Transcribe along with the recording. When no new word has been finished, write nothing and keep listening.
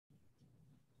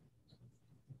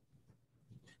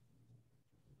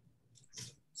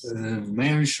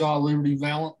Man Who Shot Liberty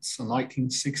Valance, a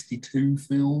 1962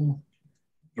 film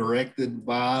directed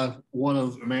by one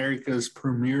of America's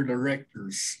premier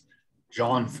directors,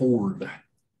 John Ford.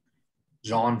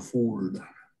 John Ford.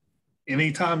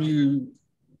 Anytime you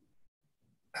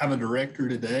have a director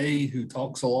today who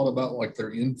talks a lot about like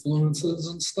their influences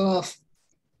and stuff,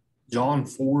 John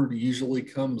Ford usually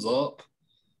comes up.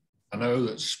 I know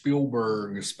that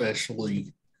Spielberg,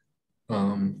 especially,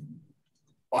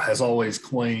 has always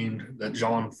claimed that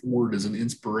John Ford is an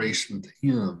inspiration to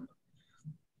him.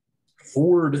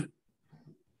 Ford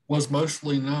was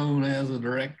mostly known as a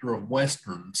director of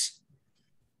Westerns,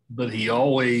 but he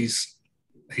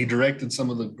directed some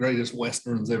of the greatest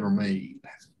Westerns ever made.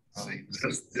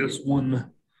 This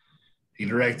one, he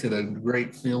directed a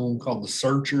great film called The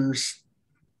Searchers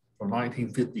from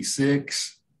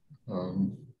 1956.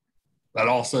 That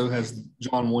also has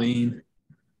John Wayne.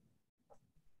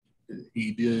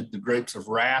 He did the Grapes of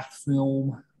Wrath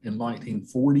film in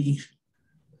 1940,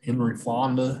 Henry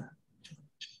Fonda.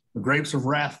 The Grapes of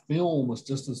Wrath film was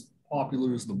just as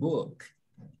popular as the book.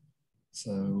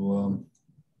 So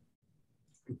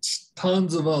it's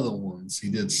tons of other ones. He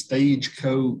did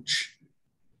Stagecoach.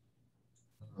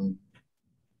 I'm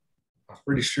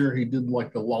pretty sure he did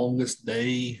like The Longest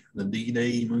Day, the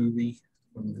D-Day movie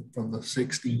from the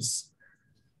 60s.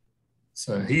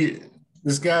 So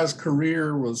this guy's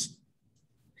career was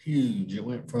huge. It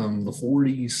went from the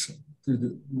 40s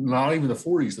through not even the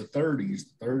 40s, the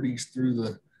 30s through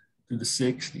the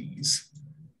 60s.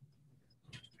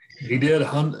 He did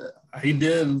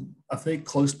I think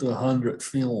close to 100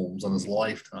 films in his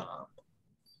lifetime.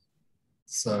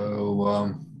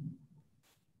 So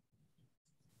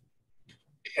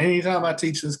anytime I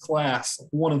teach this class,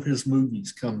 one of his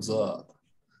movies comes up.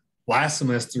 Last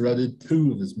semester, I did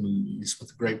 2 of his movies with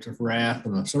The Grapes of Wrath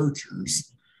and The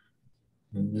Searchers.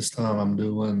 And this time I'm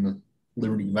doing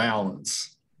Liberty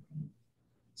Valance.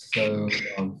 So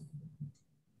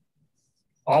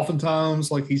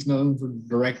oftentimes, like, he's known for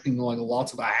directing like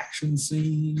lots of action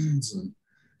scenes and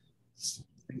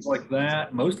things like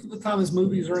that. Most of the time his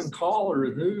movies are in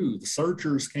color too. The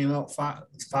Searchers came out five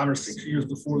or 6 years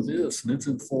before this, and it's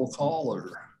in full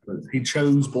color. But he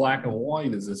chose black and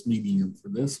white as his medium for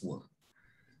this one.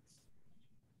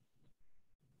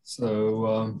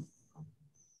 So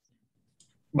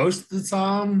most of the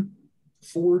time,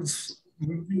 Ford's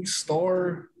movies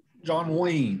star John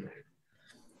Wayne.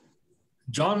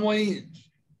 John Wayne,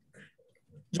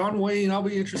 I'll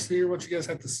be interested to hear what you guys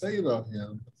have to say about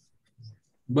him.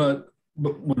 But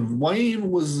when Wayne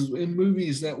was in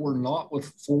movies that were not with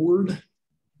Ford,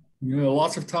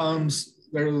 lots of times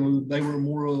they were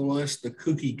more or less the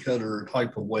cookie cutter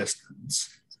type of Westerns.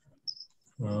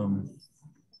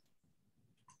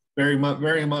 Very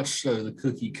much so, the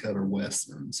cookie cutter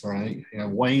Westerns, right?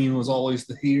 Wayne was always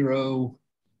the hero.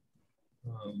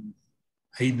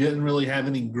 He didn't really have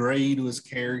any grade to his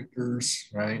characters,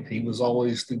 right? He was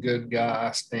always the good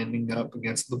guy standing up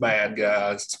against the bad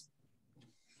guys.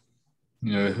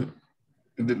 It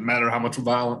didn't matter how much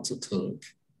violence it took.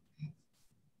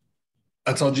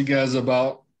 I told you guys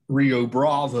about Rio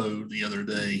Bravo the other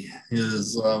day,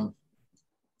 his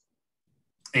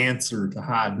answer to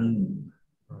High Noon,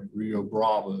 right? Rio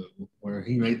Bravo, where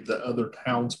he made the other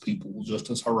townspeople just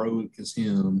as heroic as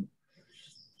him.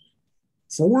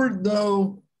 Ford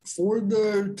though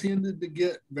tended to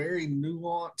get very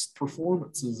nuanced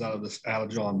performances out of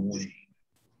John Wayne.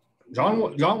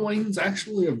 John Wayne's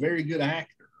actually a very good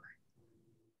actor.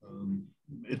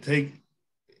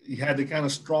 You had to kind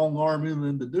of strong arm him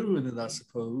into doing it, I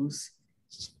suppose.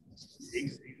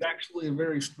 He's actually a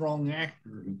very strong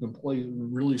actor who can play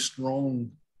really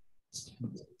strong,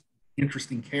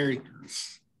 interesting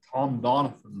characters. Tom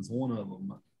Doniphan is one of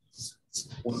them.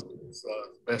 One of his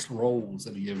best roles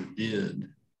that he ever did.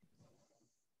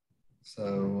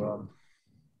 So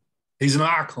he's an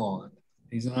icon.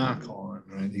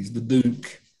 Right? He's the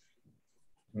Duke.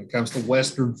 When it comes to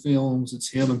Western films, it's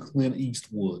him and Clint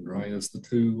Eastwood, right? It's the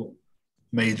 2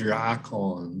 major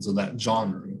icons of that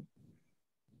genre.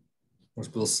 We're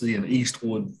supposed to see an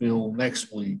Eastwood film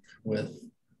next week with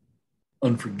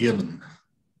Unforgiven.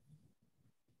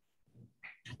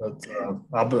 But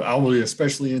I'll be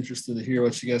especially interested to hear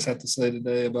what you guys have to say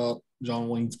today about John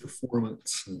Wayne's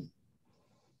performance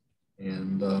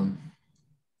and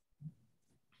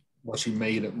what you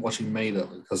made of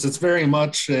it, because it's very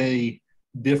much a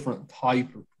different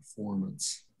type of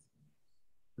performance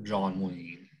for John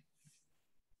Wayne.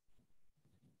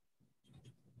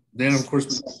 Then, of course,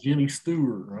 we got Jimmy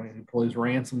Stewart, right? Who plays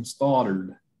Ransom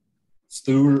Stoddard.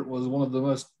 Stewart was one of the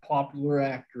most popular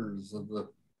actors of the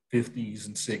 50s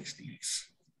and 60s.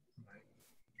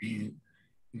 He,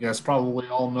 you guys probably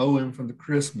all know him from the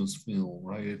Christmas film,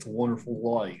 right? It's a Wonderful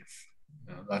Life.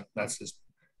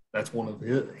 That's one of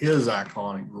his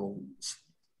iconic roles.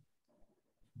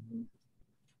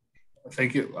 I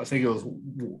think it was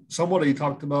somebody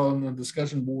talked about on the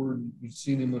discussion board. You've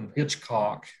seen him in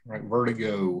Hitchcock, right?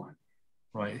 Vertigo,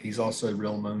 right? He's also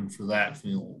real known for that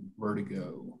film,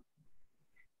 Vertigo,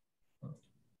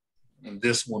 and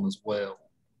this one as well.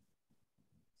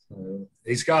 So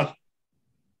he's got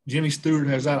Jimmy Stewart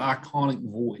has that iconic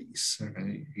voice.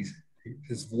 Right?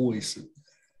 His voice.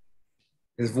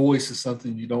 His voice is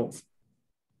something you don't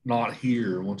not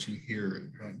hear once you hear it.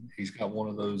 Right? He's got one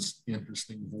of those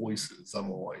interesting voices. I've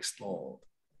always thought.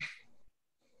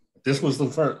 This was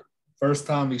the first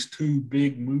time these two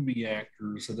big movie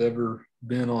actors had ever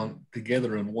been on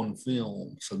together in one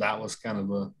film, so that was kind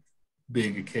of a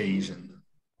big occasion.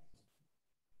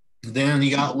 Then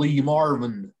you got Lee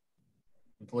Marvin,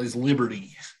 who plays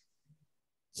Liberty.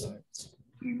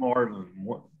 Lee Marvin,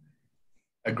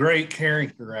 a great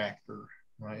character actor,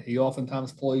 right? He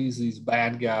oftentimes plays these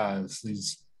bad guys,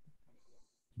 these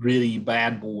gritty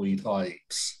bad boy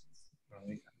types.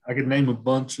 Right? I could name a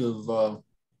bunch of.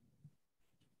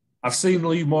 I've seen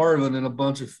Lee Marvin in a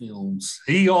bunch of films.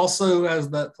 He also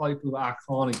has that type of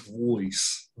iconic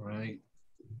voice, right?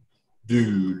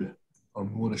 Dude,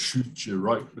 I'm going to shoot you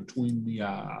right between the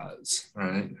eyes,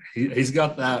 right? He's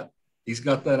got that. He's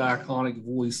got that iconic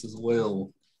voice as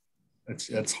well.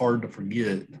 It's hard to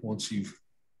forget once you've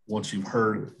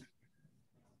heard it.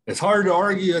 It's hard to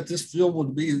argue that this film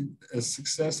would be as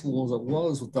successful as it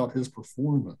was without his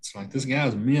performance. Like this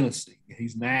guy's menacing.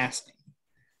 He's nasty.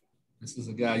 This is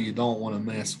a guy you don't want to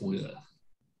mess with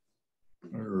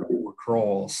or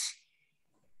cross.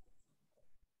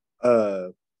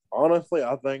 Honestly,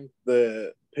 I think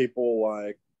that people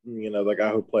like, the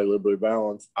guy who played Liberty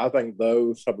Valance, I think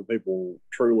those type of people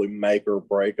truly make or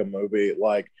break a movie.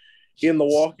 Like in The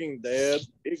Walking Dead,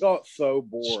 it got so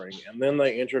boring. And then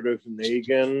they introduced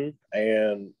Negan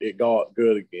and it got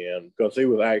good again because he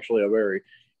was actually a very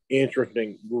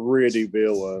interesting, gritty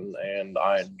villain. And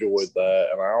I enjoyed that.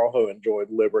 And I also enjoyed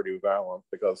Liberty Valance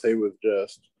because he was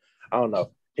just, I don't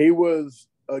know, he was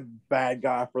a bad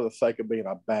guy for the sake of being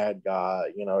a bad guy.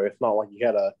 It's not like he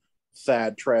had a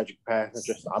sad, tragic past. It's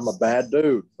just, I'm a bad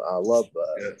dude. I love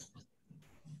that. Yeah.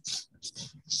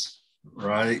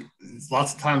 Right.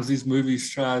 Lots of times these movies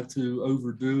try to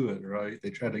overdo it, right? They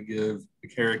try to give the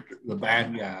character, the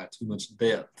bad guy, too much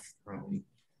depth, right?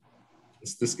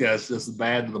 This guy's just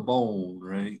bad to the bone,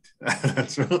 right?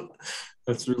 That's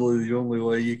really the only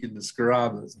way you can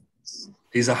describe it.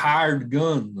 He's a hired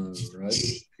gun, though, right?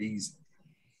 He's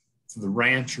the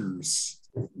ranchers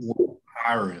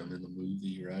hire him in the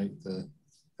movie, right?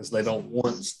 Because they don't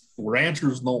want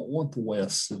ranchers don't want the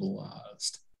West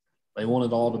civilized. They want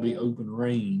it all to be open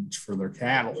range for their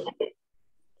cattle.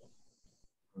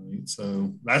 Right?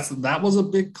 So that was a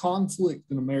big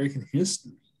conflict in American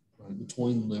history, right?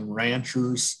 Between the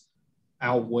ranchers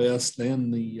out west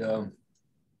and the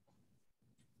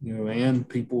and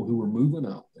people who were moving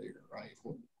out there, right?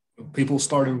 People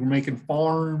started making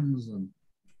farms and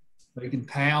making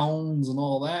towns and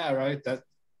all that, right? That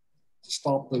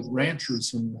stopped the ranchers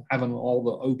from having all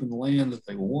the open land that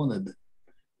they wanted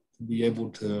to be able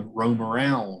to roam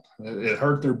around. It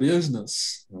hurt their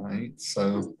business, right?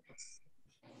 So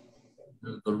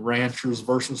the ranchers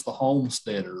versus the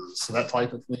homesteaders, so that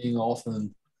type of thing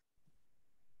often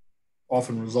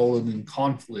resulted in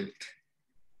conflict.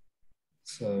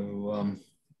 So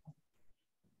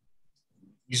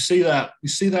you see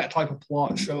that type of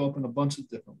plot show up in a bunch of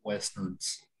different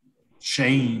westerns.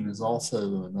 Shane is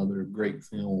also another great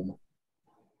film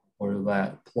where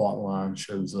that plot line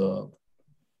shows up.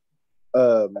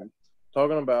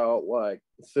 Talking about like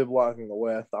civilizing the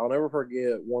West, I'll never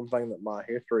forget one thing that my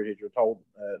history teacher told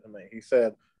to me. He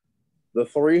said the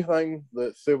three things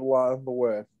that civilized the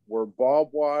West were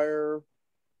barbed wire,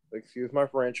 excuse my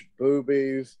French,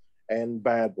 boobies, and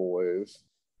bad boys.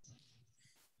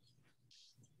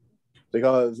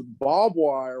 Because barbed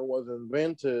wire was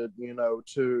invented,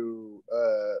 to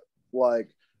like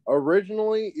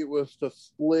originally it was to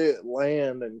split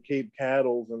land and keep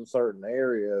cattle in certain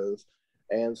areas.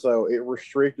 And so it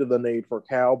restricted the need for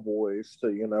cowboys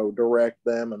to, direct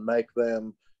them and make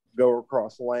them go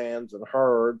across lands and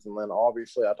herds. And then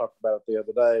obviously I talked about it the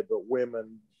other day, but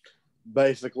women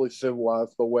basically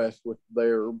civilized the West with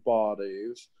their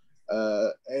bodies.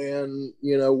 And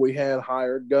we had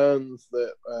hired guns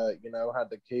that had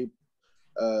to keep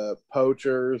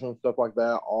poachers and stuff like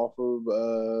that off of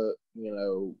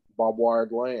barbed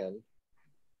wired land.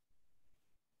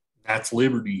 That's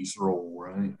Liberty's role,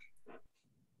 right?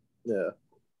 Yeah.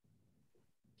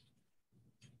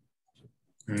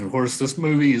 And of course, this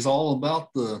movie is all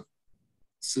about the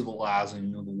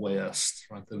civilizing of the West,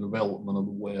 right? The development of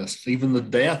the West, even the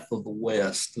death of the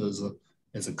West as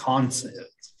a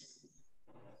concept.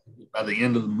 By the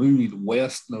end of the movie, the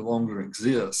West no longer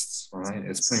exists, right?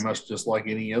 It's pretty much just like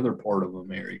any other part of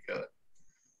America.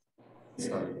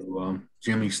 So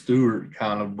Jimmy Stewart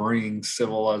kind of brings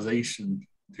civilization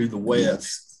to the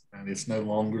West, and it's no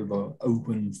longer the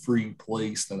open, free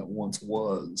place that it once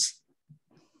was.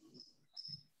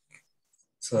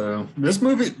 So this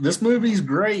movie's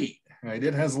great. Right?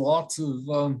 It has lots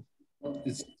of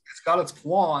it's got its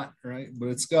plot, right? But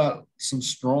it's got some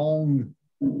strong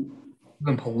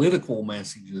and political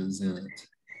messages in it,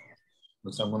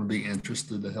 which I'm going to be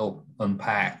interested to help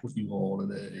unpack with you all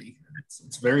today.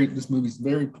 This movie's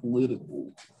very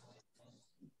political.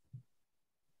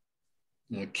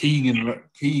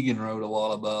 Keegan wrote a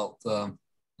lot about the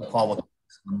politics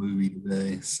of the movie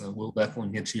today, so we'll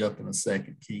definitely hit you up in a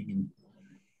second, Keegan.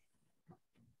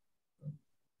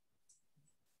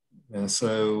 And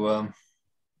so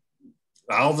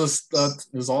I'll just,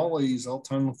 as always, I'll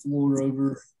turn the floor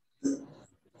over to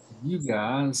you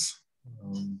guys.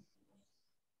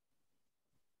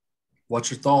 What's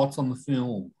your thoughts on the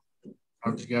film?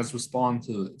 How did you guys respond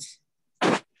to it?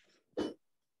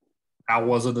 How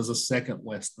was it as a second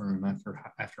Western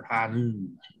after High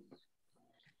Noon?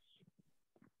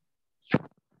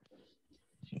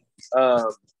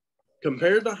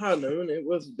 Compared to High Noon, it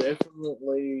was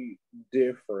definitely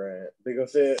different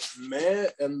because it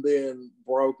met and then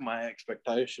broke my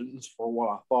expectations for what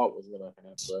I thought was going to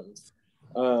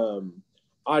happen.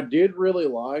 I did really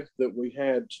like that we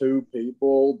had two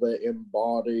people that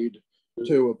embodied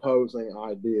two opposing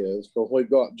ideas. Because we've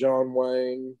got John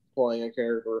Wayne playing a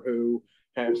character who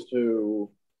has to,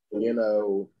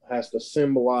 has to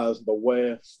symbolize the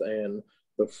West and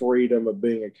the freedom of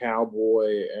being a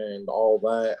cowboy and all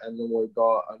that. And then we've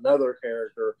got another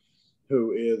character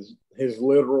who is his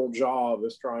literal job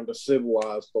is trying to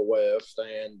civilize the West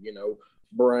and,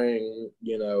 bring,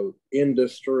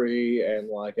 industry and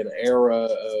like an era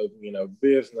of,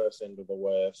 business into the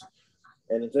West.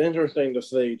 And it's interesting to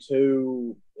see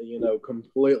two,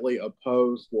 completely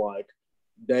opposed like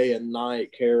day and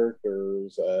night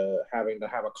characters having to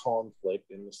have a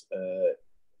conflict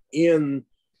in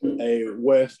a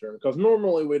Western, because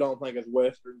normally we don't think of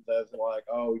Westerns as like,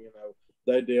 oh,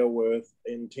 they deal with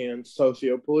intense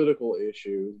socio-political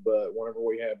issues, but whenever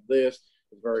we have this,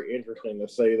 it's very interesting to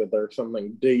see that there's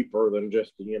something deeper than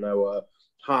just, a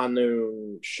High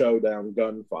Noon showdown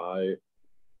gunfight.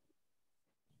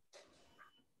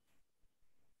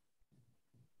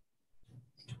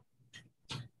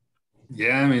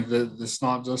 Yeah, I mean, it's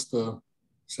not just a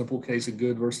simple case of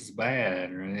good versus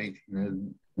bad, right?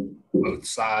 Both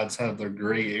sides have their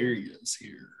gray areas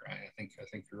here, right? I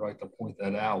think you're right to point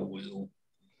that out, Will.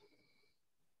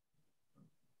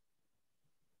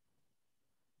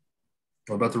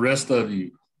 What about the rest of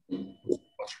you?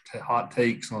 What's your hot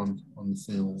takes on the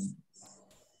film?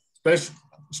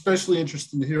 Especially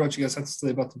interested to hear what you guys have to say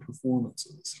about the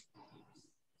performances.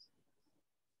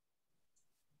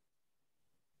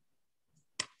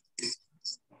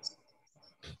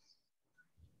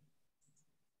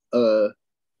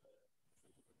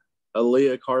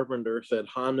 Aaliyah Carpenter said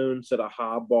High Noon set a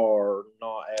high bar,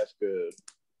 not as good.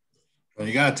 Well,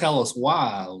 you got to tell us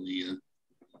why, Aaliyah.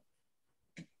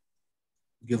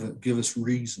 Give us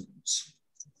reasons.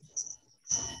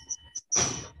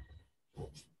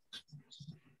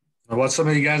 What some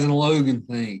of you guys in Logan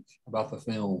think about the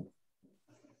film?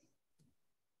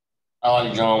 I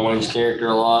like John Wayne's character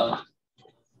a lot.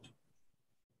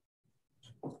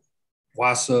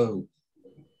 Why so?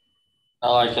 I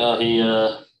like how he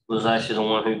was actually the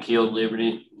one who killed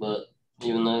Liberty, but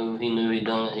even though he knew he'd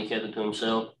done it, he kept it to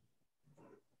himself.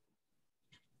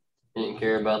 He didn't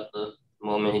care about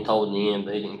he told in the end,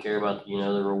 but he didn't care about the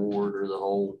reward or the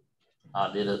whole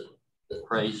I did it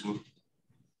praise him.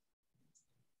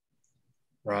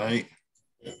 Right.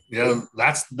 Yeah,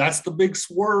 that's the big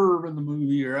swerve in the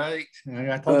movie, right?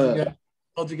 I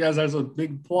told you guys there's a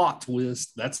big plot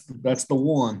twist. That's the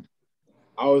one.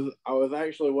 I was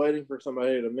actually waiting for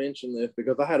somebody to mention this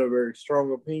because I had a very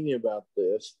strong opinion about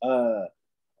this.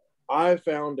 I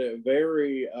found it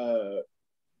very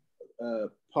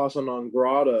passa non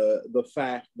grata, the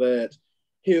fact that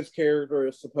his character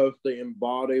is supposed to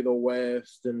embody the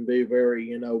West and be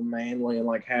very, manly and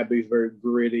like have these very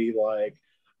gritty like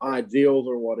ideals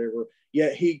or whatever.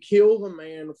 Yet he kills a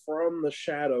man from the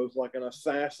shadows like an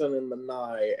assassin in the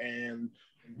night and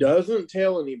doesn't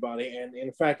tell anybody, and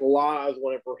in fact lies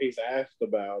whenever he's asked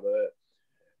about it,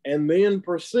 and then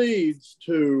proceeds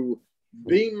to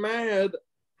be mad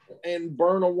and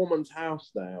burn a woman's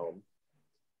house down.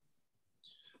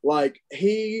 Like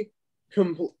and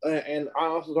I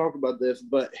also talked about this,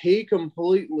 but he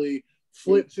completely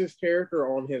flips his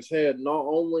character on his head, not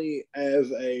only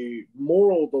as a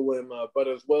moral dilemma, but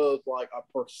as well as like a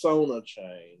persona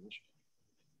change.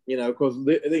 You know, because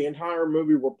the entire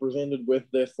movie we're presented with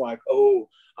this like, oh,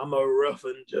 I'm a rough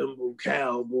and tumble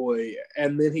cowboy,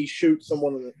 and then he shoots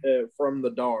someone from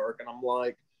the dark, and I'm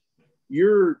like,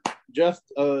 you're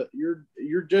just as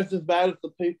bad as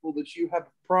the people that you have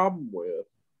a problem with.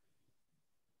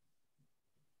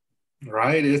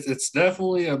 Right. It's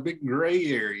definitely a big gray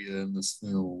area in this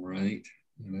film, right?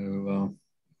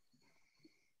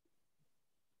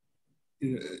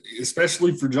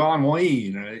 Especially for John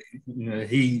Wayne, right?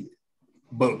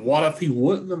 But what if he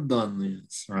wouldn't have done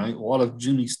this, right? What if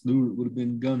Jimmy Stewart would have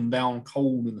been gunned down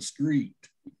cold in the street?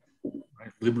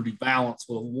 Right? Liberty Valance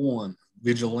would have won.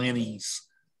 Vigilantes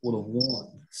would have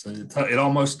won. So it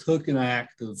almost took an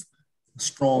act of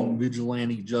strong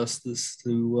vigilante justice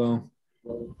to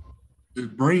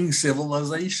bring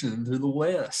civilization to the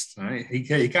West. Right? He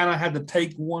kind of had to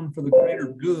take one for the greater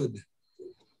good.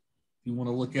 If you want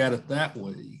to look at it that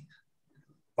way,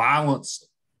 violence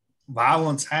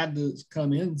had to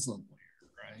come in somewhere,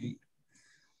 right?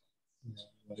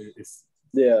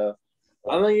 Yeah.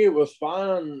 I think it was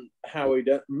fine how he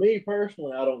did. Me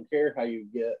personally, I don't care how you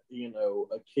get,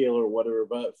 a kill or whatever,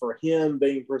 but for him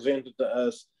being presented to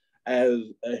us as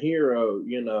a hero,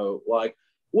 like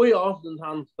we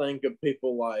oftentimes think of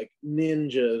people like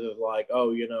ninjas as like,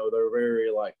 oh, they're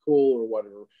very like cool or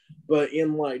whatever. But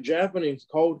in like Japanese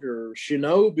culture,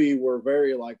 shinobi were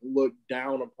very like looked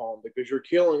down upon because you're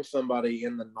killing somebody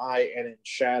in the night and in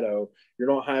shadow. You're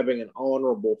not having an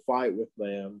honorable fight with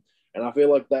them. And I feel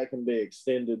like that can be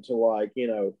extended to like,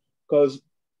 because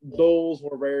duels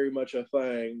were very much a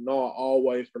thing, not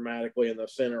always dramatically in the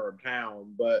center of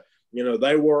town, but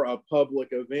they were a public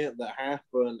event that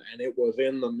happened and it was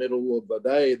in the middle of the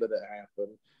day that it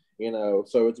happened,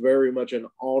 so it's very much an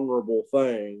honorable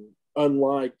thing,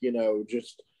 unlike,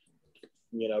 just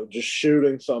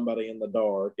shooting somebody in the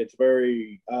dark. It's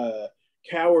very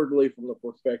cowardly from the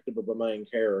perspective of the main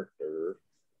character.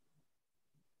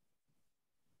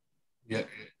 Yeah,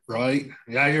 right.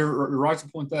 Yeah, you're right to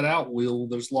point that out, Will.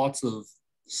 There's lots of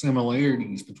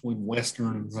similarities between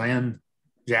Westerns and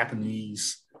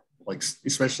Japanese, like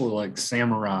especially like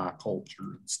samurai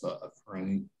culture and stuff,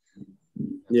 right?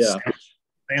 Yeah.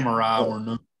 Samurai were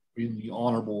known for being the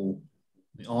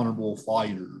honorable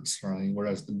fighters, right?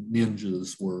 Whereas the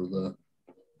ninjas were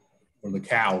the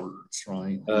cowards,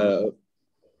 right?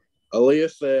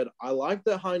 Aaliyah said, I like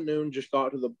that High Noon just got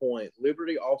to the point.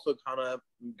 Liberty also kind of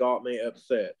got me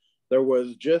upset. There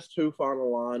was just too fine a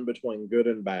line between good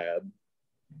and bad.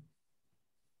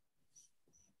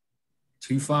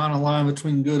 Too fine a line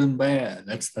between good and bad.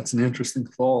 That's an interesting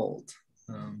thought.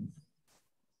 Of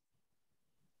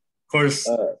course,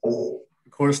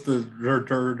 the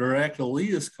direct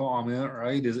Aaliyah's comment,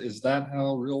 right, is that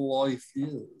how real life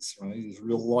is, right? Is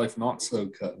real life not so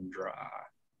cut and dry?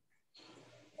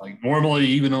 Like normally,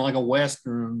 even in like a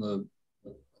Western, the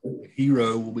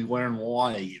hero will be wearing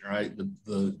white, right?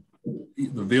 The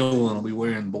villain will be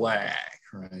wearing black,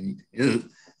 right? Is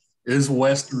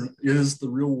the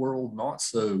real world not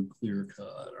so clear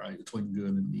cut, right, between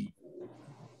good and evil?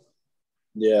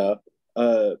 Yeah.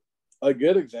 A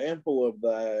good example of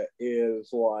that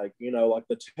is like, like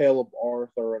the tale of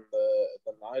Arthur and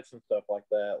the knights and stuff like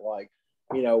that. Like,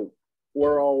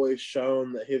 we're always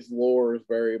shown that his lore is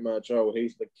very much, oh,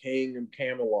 he's the king of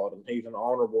Camelot and he's an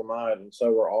honorable knight, and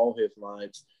so are all his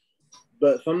knights.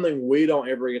 But something we don't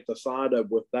ever get the side of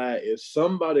with that is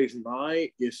somebody's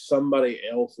knight is somebody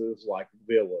else's like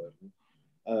villain.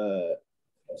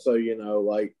 So,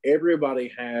 like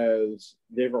everybody has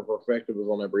different perspectives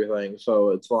on everything. So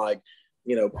it's like,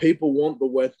 people want the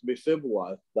West to be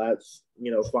civilized. That's,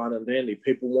 fine and dandy.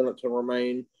 People want it to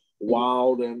remain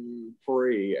wild and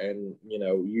free. And,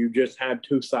 you just have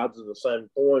two sides of the same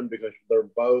coin because they're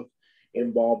both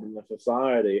involved in the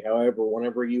society. However,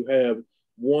 whenever you have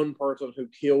one person who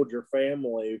killed your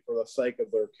family for the sake of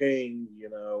their king,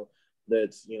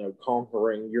 that's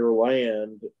conquering your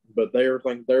land, but they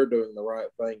think they're doing the right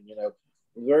thing.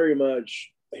 Very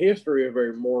much history is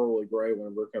very morally gray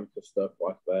whenever it comes to stuff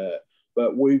like that.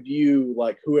 But we view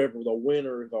like whoever the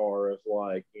winners are as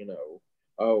like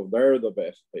oh, they're the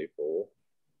best people.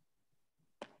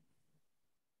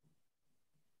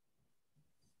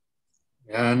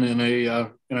 And in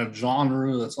a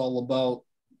genre that's all about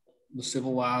the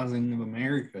civilizing of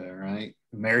America, right?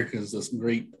 America is this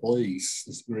great place,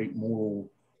 this great moral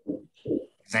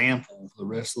example the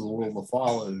rest of the world will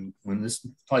follow. When this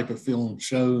type of film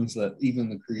shows that even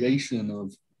the creation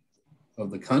of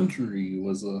the country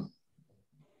was a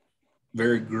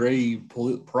very grave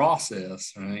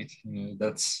process, right?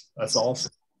 That's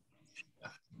awesome.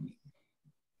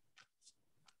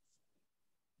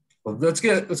 Well, let's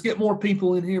get more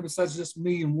people in here besides just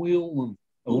me and Will and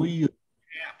Aaliyah.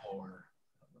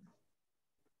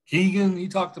 Keegan, you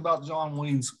talked about John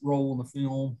Wayne's role in the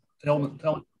film. Tell me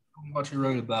what you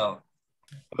wrote about.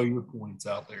 Throw your points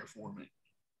out there for me.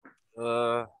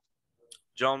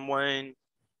 John Wayne,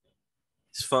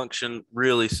 his function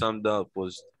really summed up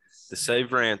was to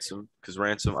save Ransom, because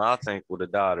Ransom, I think, would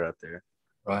have died right there.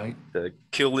 Right. To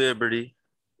kill Liberty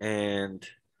and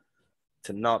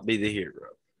to not be the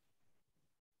hero.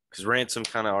 Because Ransom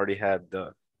kind of already had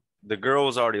the girl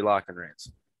was already liking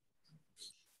Ransom.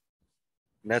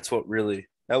 And that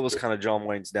was kind of John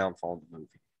Wayne's downfall in the movie.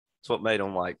 It's what made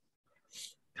him like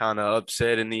kind of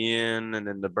upset in the end, and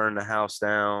then to burn the house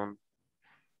down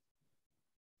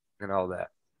and all that.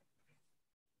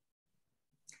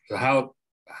 So how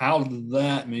did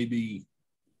that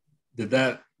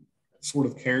sort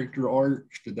of character arc,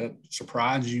 did that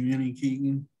surprise you any,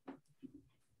 Keegan?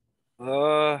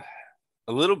 A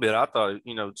little bit. I thought,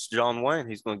 it's John Wayne,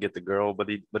 he's going to get the girl, but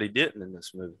he didn't in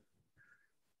this movie.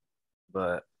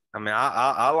 But I mean,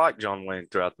 I like John Wayne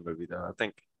throughout the movie, though.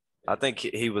 I think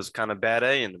he was kind of bad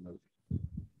A in the movie.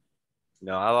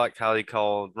 I liked how he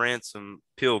called Ransom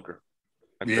Pilgrim.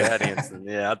 Yeah.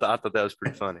 Yeah, I thought that was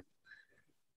pretty funny.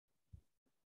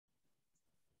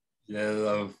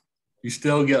 Yeah, you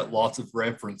still get lots of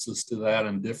references to that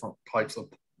in different types of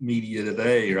media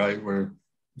today, right? Where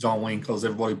John Wayne calls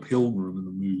everybody Pilgrim in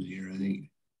the movie,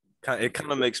 right? It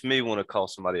kind of makes me want to call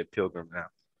somebody a pilgrim now.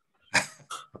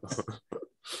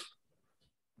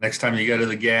 Next time you go to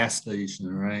the gas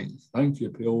station, right? Thank you,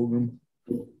 Pilgrim.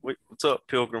 Wait, what's up,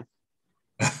 Pilgrim?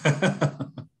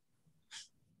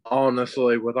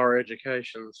 Honestly, with our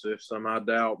education system, I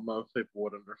doubt most people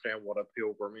would understand what a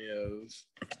pilgrim is.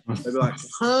 They'd be like,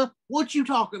 huh? What you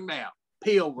talking about?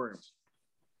 Pilgrim.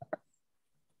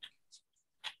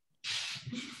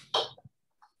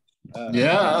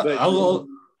 Yeah,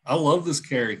 I love this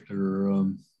character.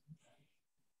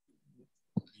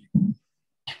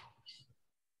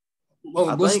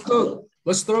 Well,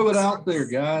 let's throw it out there,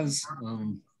 guys.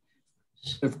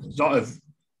 If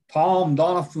Tom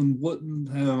Donovan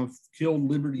wouldn't have killed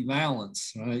Liberty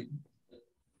Valance, right,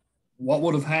 what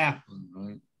would have happened,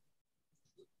 right?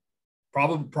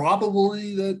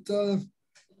 Probably that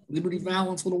Liberty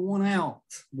Valance would have won out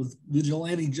with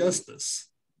vigilante justice.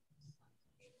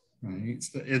 Right?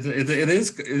 It's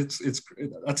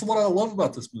that's what I love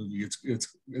about this movie.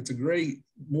 It's a great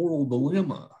moral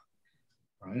dilemma.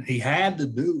 Right? He had to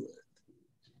do it.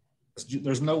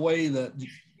 There's no way that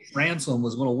Ransom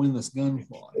was going to win this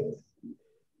gunfight.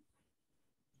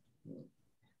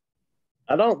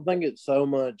 I don't think it's so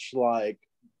much like,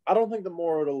 I don't think the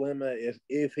moral dilemma is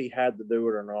if he had to do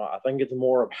it or not. I think it's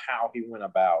more of how he went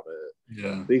about it.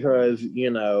 Yeah. Because,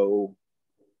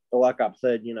 like I've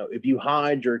said, if you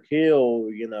hide your kill,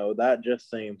 that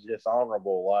just seems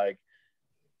dishonorable. Like,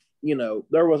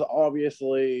 there was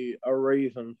obviously a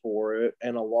reason for it,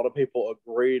 and a lot of people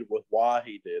agreed with why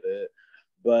he did it.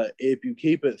 But if you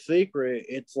keep it secret,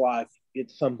 it's like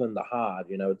it's something to hide.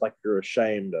 It's like you're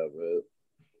ashamed of it.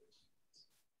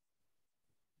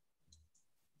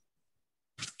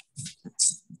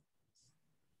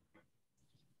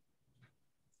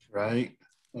 Right.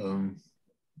 Well,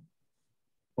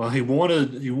 he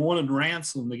wanted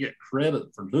Ransom to get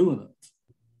credit for doing it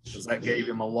because that gave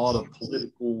him a lot of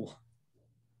political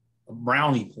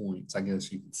brownie points, I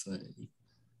guess you could say.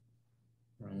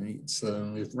 Right.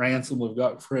 So if Ransom would have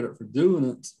got credit for doing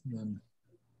it, then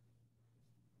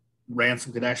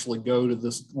Ransom could actually go to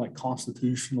this like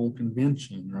constitutional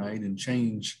convention, right, and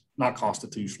change, not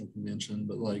constitutional convention,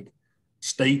 but like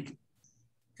state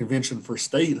convention for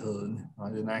statehood,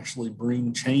 right, and actually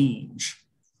bring change.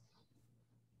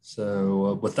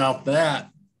 So without him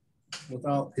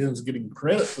getting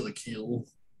credit for the kill,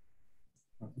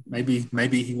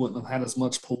 maybe he wouldn't have had as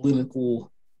much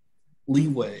political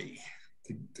leeway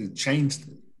to change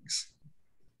things.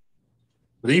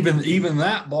 But even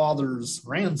that bothers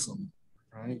Ransom,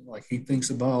 right? Like he thinks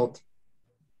about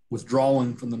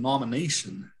withdrawing from the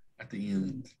nomination at the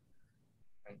end,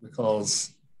 right?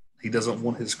 Because he doesn't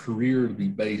want his career to be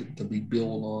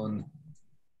built on,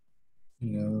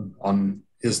 on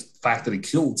his fact that he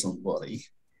killed somebody,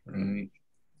 right?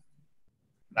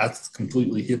 That's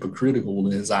completely hypocritical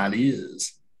to his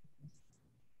ideas.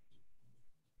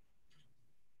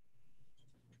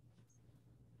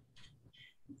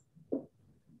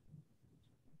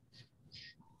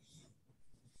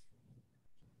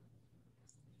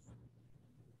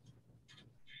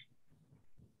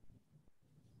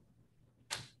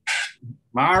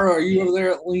 Myra, are you over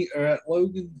there at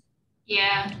Logan?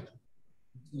 Yeah.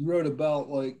 You wrote about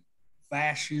like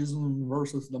fascism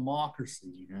versus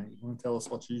democracy. Right? You want to tell us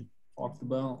what you talked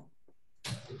about?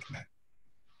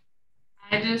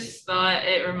 I just thought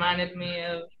it reminded me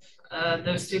of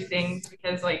those two things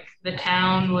because, like, the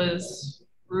town was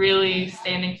really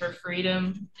standing for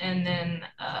freedom, and then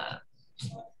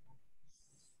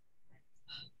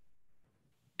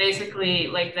basically,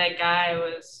 like, that guy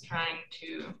was trying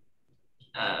to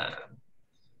uh,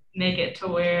 make it to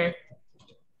where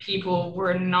people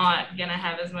were not gonna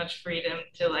have as much freedom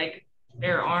to like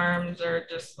bear arms or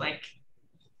just like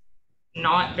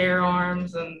not bear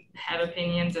arms and have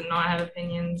opinions and not have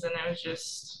opinions. And it was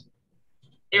just,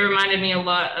 it reminded me a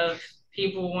lot of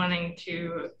people wanting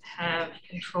to have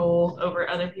control over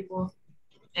other people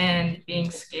and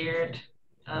being scared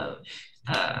of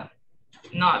uh,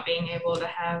 not being able to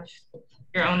have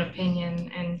your own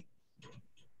opinion and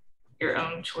your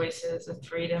own choices and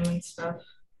freedom and stuff.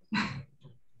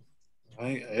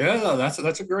 Right? Yeah,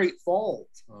 that's a great fault.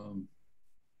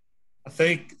 I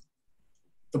think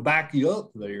to back you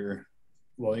up there,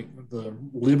 like the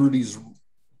liberties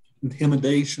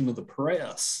intimidation of the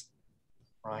press,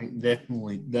 right?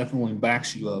 Definitely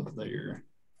backs you up there.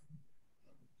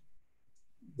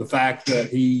 The fact that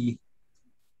he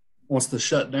wants to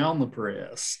shut down the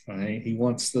press, right? He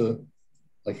wants to,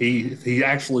 like, he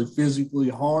actually physically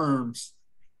harms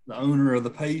the owner of the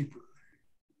paper,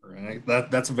 right?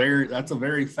 That's a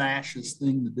very fascist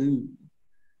thing to do.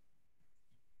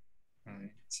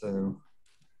 Right? So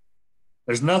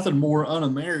there's nothing more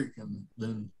un-American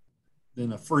than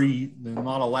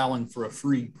not allowing for a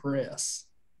free press.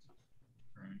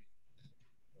 Right?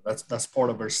 That's part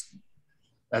of our.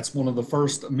 That's one of the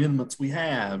first amendments we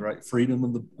have, right? Freedom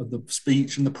of the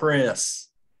speech and the press.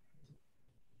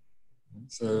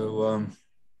 So,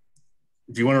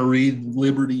 if you want to read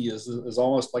liberty as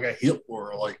almost like a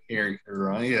Hitler like character,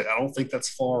 right? I don't think that's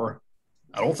far.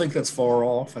 I don't think that's far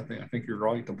off. I think you're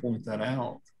right to point that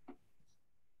out.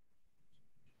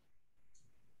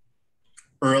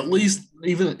 Or at least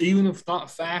even if not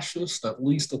fascist, at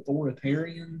least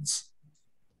authoritarians.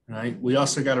 Right. We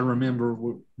also got to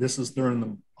remember this is during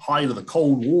the height of the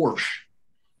Cold War.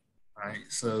 Right.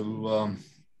 So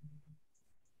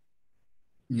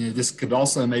this could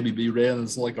also maybe be read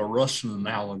as like a Russian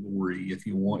allegory if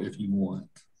you want.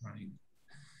 Right.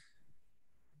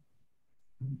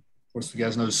 Of course, you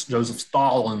guys know Joseph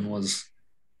Stalin was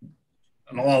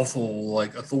an awful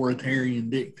like authoritarian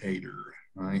dictator,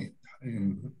 right?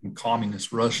 In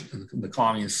communist Russia, the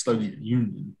communist Soviet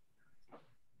Union.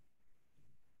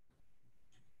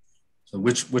 So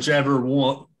whichever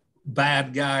one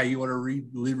bad guy you want to read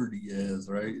liberty as,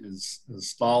 right, is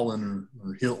Stalin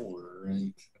or Hitler,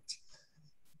 right?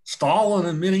 Stalin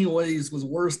in many ways was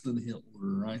worse than Hitler,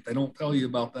 right? They don't tell you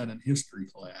about that in history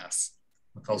class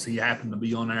because he happened to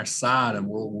be on our side in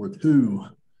World War II.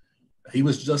 He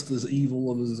was just as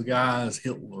evil of a guy as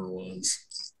Hitler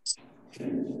was.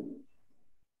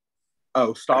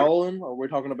 Oh, Stalin? Are we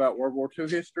talking about World War II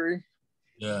history?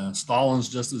 Yeah, Stalin's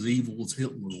just as evil as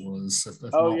Hitler was.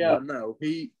 Oh yeah, no,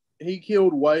 he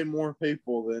killed way more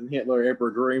people than Hitler ever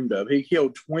dreamed of. He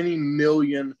killed 20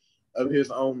 million of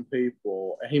his own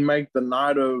people. He made the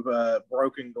night of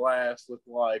broken glass look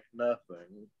like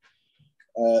nothing.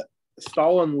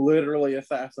 Stalin literally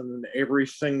assassinated every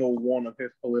single one of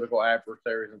his political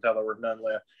adversaries until there were none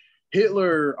left.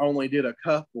 Hitler only did a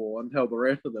couple until the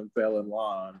rest of them fell in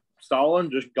line. Stalin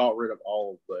just got rid of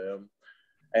all of them.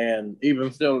 And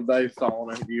even still today,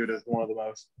 Stalin is viewed as one of the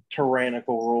most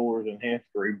tyrannical rulers in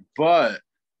history, but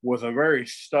was a very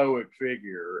stoic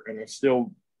figure and is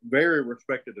still very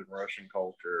respected in Russian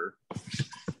culture.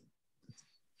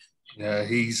 Yeah,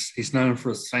 he's known for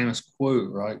his famous quote,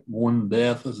 right? One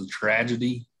death is a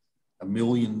tragedy, a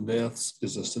million deaths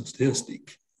is a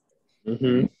statistic.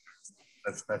 Mm-hmm.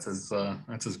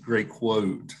 That's his great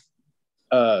quote.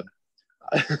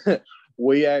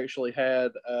 We actually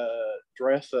had a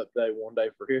dress up day one day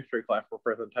for history class for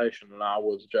presentation, and I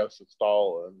was Joseph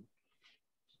Stalin.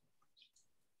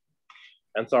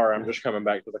 And sorry, I'm just coming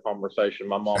back to the conversation.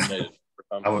 My mom needed for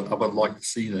something. I would like to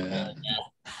see that.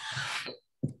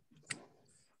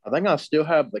 I think I still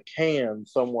have the can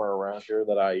somewhere around here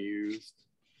that I used.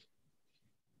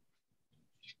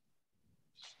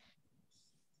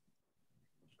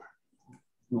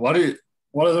 What do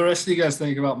the rest of you guys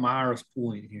think about Myra's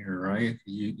point here, right?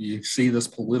 You see this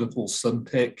political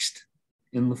subtext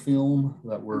in the film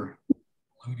that we're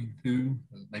alluding to,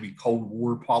 maybe Cold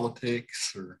War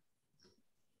politics or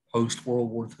post-World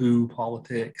War II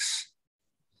politics.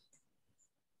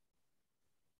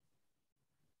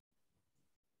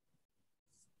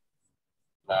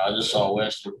 Nah, I just saw a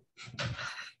Western.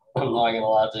 I'm not gonna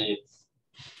lie to you.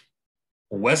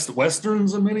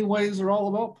 Westerns in many ways are all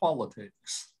about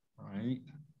politics, right?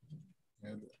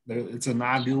 It's an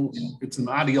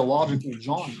ideological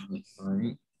genre,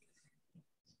 right?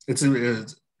 It's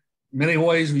many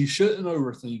ways we shouldn't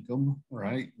overthink them,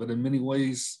 right? But in many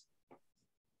ways,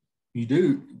 we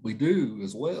do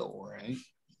as well, right?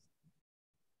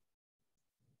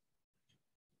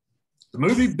 The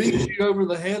movie beats you over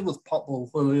the head with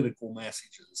political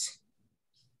messages.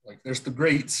 Like there's the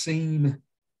great scene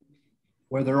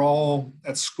where they're all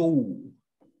at school.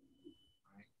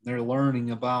 Right? They're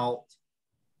learning about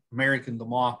American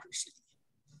democracy.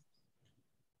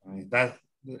 Right?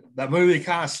 That movie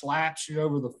kind of slaps you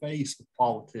over the face with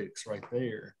politics right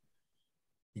there.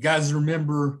 You guys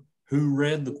remember who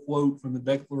read the quote from the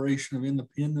Declaration of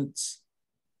Independence?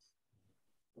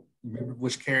 Remember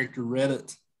which character read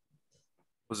it?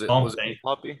 Was it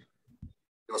Poppy?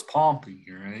 It was Pompey,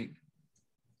 right?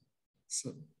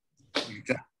 So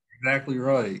exactly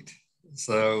right.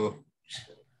 So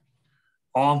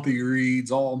Pompey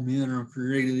reads, "All men are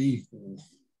created equal."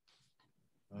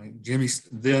 Right?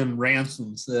 Then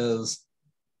Ransom says,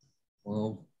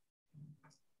 "Well,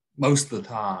 most of the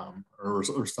time," or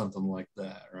something like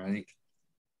that, right?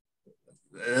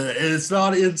 It's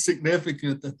not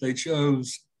insignificant that they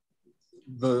chose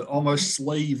the almost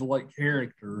slave-like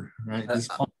character, right? This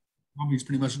Pompey's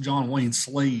pretty much John Wayne's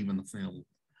slave in the film.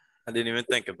 I didn't even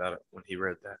think about it when he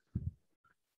read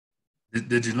that.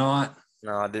 Did you not?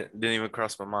 No, I didn't even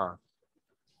cross my mind.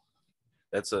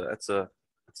 That's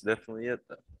definitely it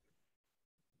though.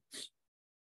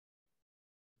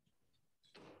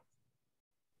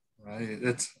 Right.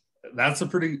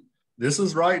 This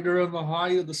is right during the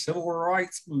height of the civil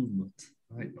rights movement,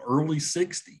 right? Early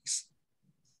 60s.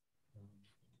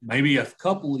 Maybe a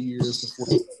couple of years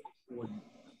before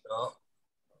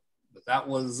but that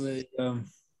was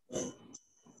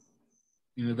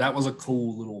that was a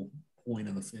cool little point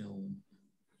in the film.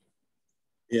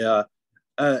 Yeah.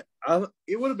 It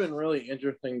would have been really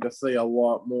interesting to see a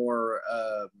lot more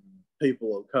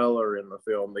people of color in the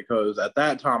film, because at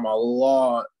that time a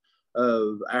lot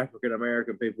of African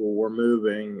American people were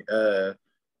moving.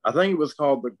 I think it was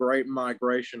called the Great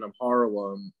Migration of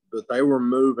Harlem, but they were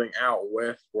moving out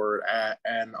westward at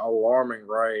an alarming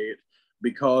rate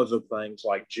because of things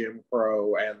like Jim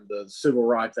Crow and the Civil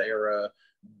Rights era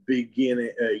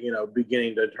beginning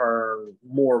to turn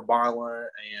more violent,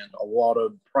 and a lot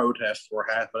of protests were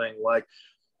happening. Like,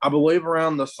 I believe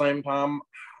around the same time,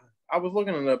 I was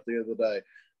looking it up the other day,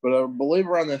 but I believe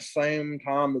around the same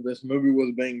time that this movie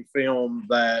was being filmed,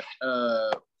 that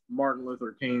Martin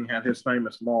Luther King had his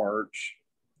famous march.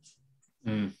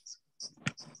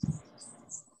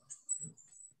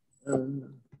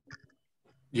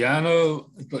 Yeah, I know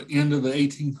at the end of the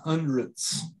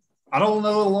 1800s. I don't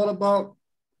know a lot about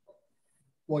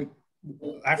like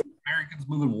African Americans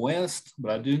moving west,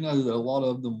 but I do know that a lot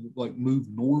of them like moved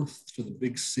north to the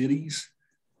big cities.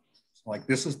 Like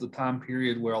this is the time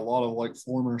period where a lot of like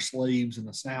former slaves in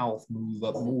the South move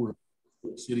up north,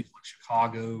 cities like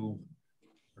Chicago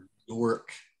or New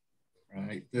York,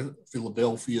 right?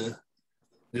 Philadelphia.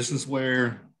 This is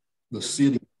where the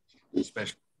city,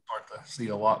 especially, start to see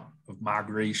a lot of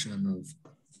migration of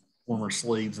former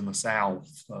slaves in the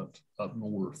South up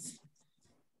north.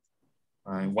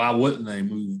 Right? Why wouldn't they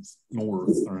move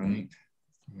north, right?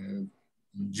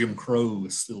 Jim Crow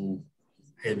is still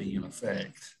heavy in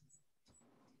effect.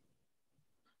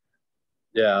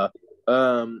 Yeah.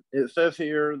 It says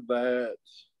here that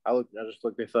I just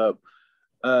looked this up.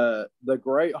 The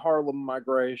Great Harlem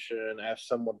Migration, as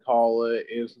some would call it,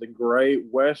 is the great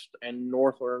west and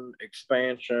northern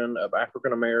expansion of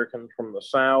African Americans from the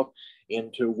South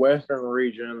into western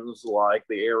regions, like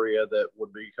the area that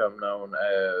would become known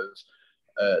as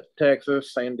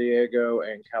Texas, San Diego,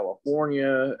 and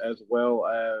California, as well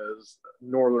as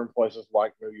northern places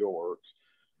like New York.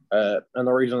 And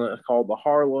the reason that it's called the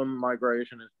Harlem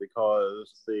Migration is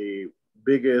because the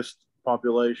biggest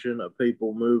population of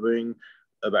people moving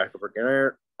of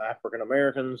African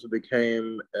Americans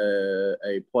became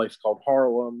a place called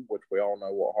Harlem, which we all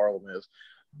know what Harlem is.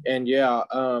 And yeah,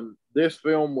 this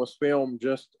film was filmed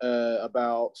just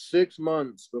about 6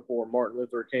 months before Martin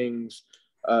Luther King's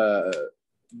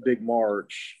big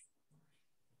march.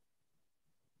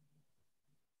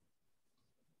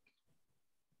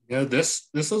 Yeah, this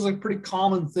is a pretty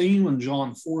common theme in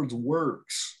John Ford's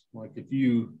works. Like if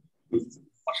you watch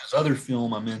his other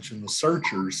film I mentioned, The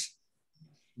Searchers,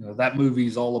 that movie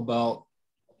is all about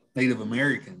Native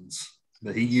Americans,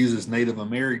 but he uses Native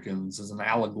Americans as an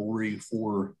allegory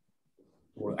for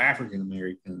for African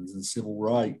Americans and civil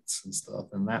rights and stuff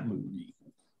in that movie.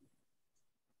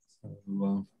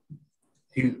 So,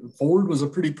 Ford was a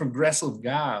pretty progressive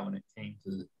guy when it came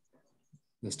to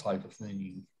this type of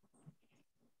thing.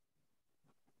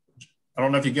 I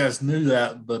don't know if you guys knew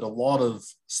that, but a lot of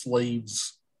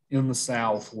slaves in the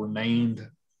South were named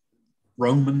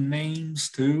Roman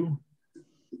names too.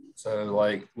 So,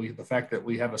 like the fact that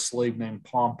we have a slave named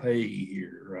Pompey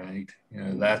here, right?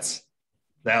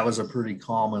 That was a pretty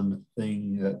common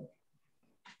thing that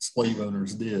slave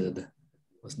owners did,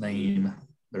 was name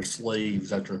their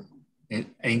slaves after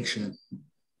ancient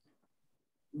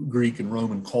Greek and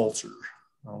Roman culture.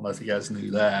 I don't know if you guys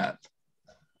knew that.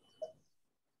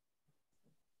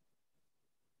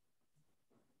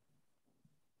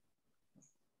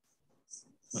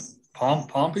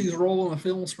 Pompey's role in the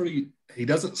film is he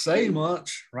doesn't say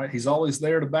much, right? He's always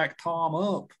there to back Tom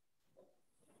up.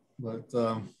 But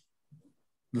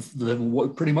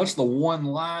pretty much the one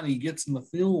line he gets in the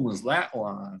film is that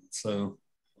line. So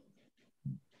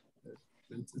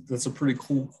that's a pretty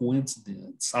cool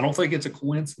coincidence. I don't think it's a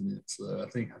coincidence. I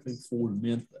think Ford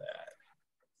meant that.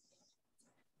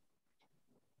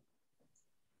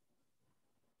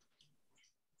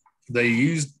 They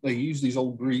used these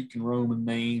old Greek and Roman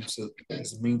names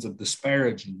as a means of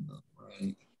disparaging them,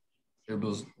 right? It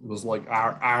was like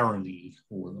our irony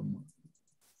for them.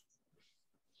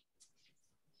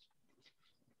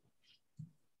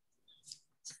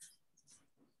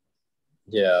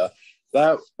 Yeah,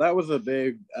 that was a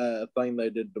big thing they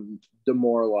did to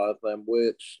demoralize them,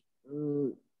 which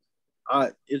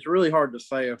it's really hard to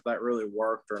say if that really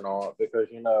worked or not, because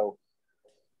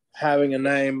having a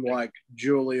name like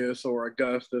Julius or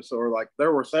Augustus, or like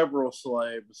there were several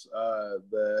slaves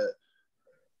that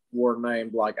were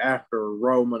named like after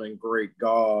Roman and Greek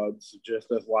gods, just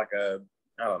as like I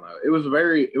don't know. It was a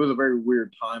very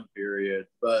weird time period.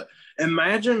 But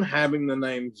imagine having the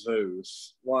name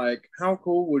Zeus. Like, how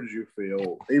cool would you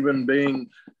feel? Even being,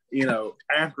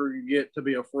 after you get to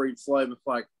be a freed slave, it's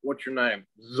like, what's your name?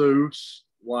 Zeus.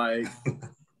 Like,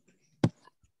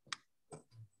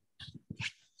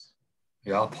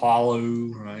 yeah, Apollo,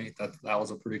 right? That was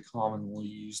a pretty commonly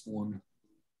used one.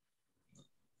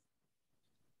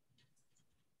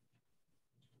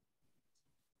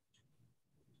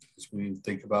 When you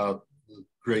think about the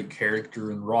great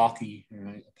character in Rocky,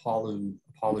 right? Apollo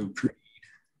Creed.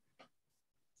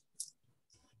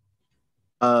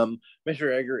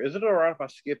 Mr. Edgar, is it all right if I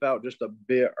skip out just a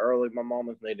bit early? My mom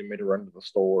is needing me to run to the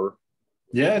store.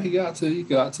 Yeah, if you got to.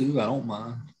 I don't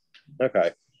mind.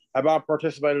 Okay. Have I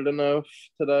participated enough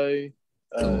today?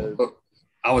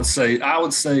 I would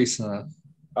say so.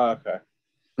 Okay.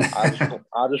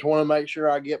 I just want to make sure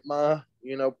I get my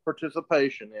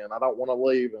participation in. I don't want to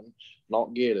leave and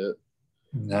not get it.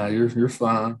 No, you're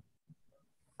fine.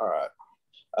 All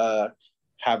right.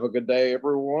 Have a good day,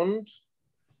 everyone.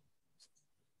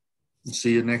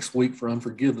 See you next week for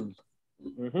Unforgiven.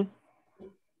 Mm-hmm.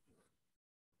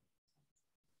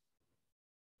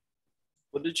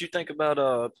 What did you think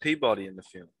about Peabody in the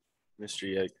film,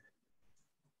 Mr.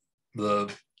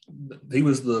 Yeager? He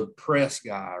was the press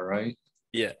guy, right?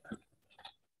 Yeah.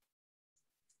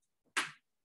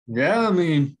 Yeah, I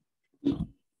mean,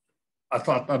 I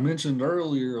thought I mentioned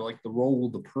earlier, like the role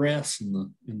of the press in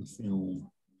the film,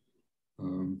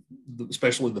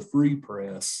 especially the free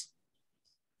press.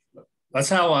 That's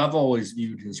how I've always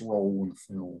viewed his role in the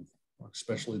film,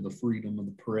 especially the freedom of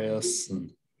the press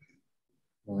and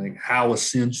like how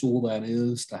essential that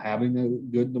is to having a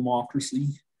good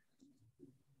democracy.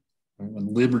 And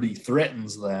when liberty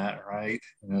threatens that, right?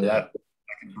 That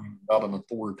can bring about an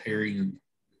authoritarian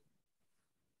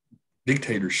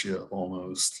dictatorship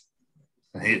almost.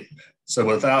 So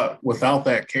without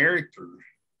that character,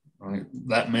 right,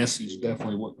 that message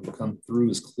definitely wouldn't have come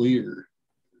through as clear.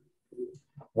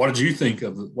 What did you think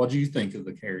of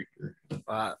the character?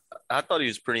 I thought he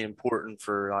was pretty important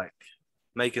for like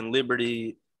making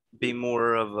liberty be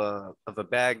more of a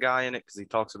bad guy in it, because he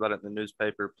talks about it in the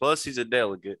newspaper. Plus, he's a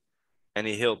delegate, and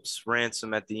he helps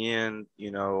Ransom at the end.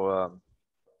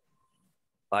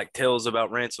 Like tells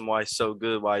about Ransom why he's so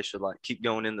good, why he should like keep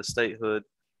going in the statehood,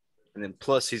 and then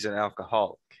plus he's an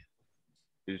alcoholic.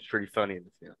 He was pretty funny in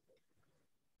the film.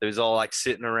 They was all like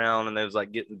sitting around and they was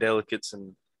like getting delicates,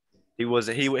 and he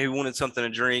wanted something to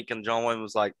drink, and John Wayne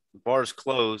was like, the bar's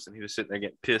closed, and he was sitting there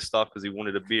getting pissed off because he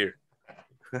wanted a beer.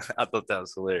 I thought that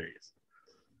was hilarious.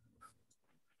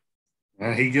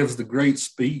 And he gives the great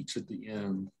speech at the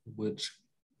end, which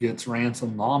gets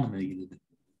Ransom nominated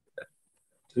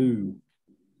too.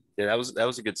 Yeah, that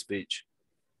was a good speech.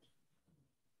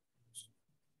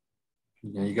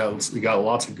 You got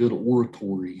lots of good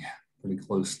oratory pretty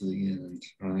close to the end.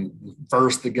 Right?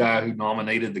 First, the guy who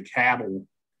nominated the cattle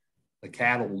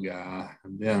guy,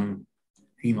 and then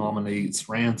he nominates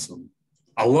Ransom.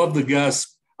 I love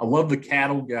the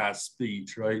cattle guy's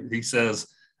speech, right? He says,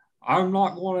 I'm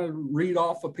not going to read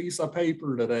off a piece of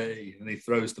paper today. And he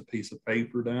throws the piece of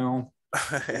paper down.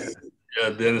 Yeah,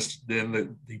 then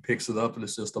he picks it up and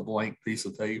it's just a blank piece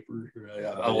of paper. Right?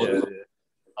 I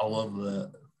love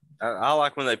that. I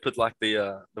like when they put like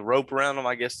the rope around him,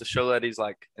 I guess, to show that he's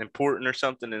like important or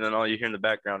something, and then all you hear in the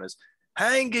background is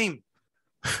 "hang him."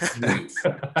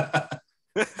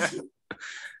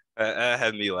 That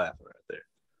had me laughing right there.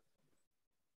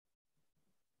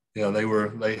 Yeah,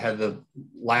 they had the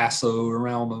lasso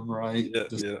around them, right?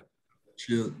 Yeah.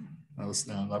 Shit. That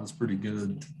was pretty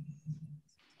good.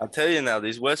 I'll tell you now,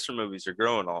 these Western movies are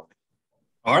growing on me.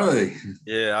 Are they?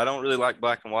 Yeah, I don't really like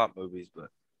black and white movies, but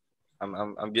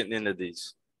I'm getting into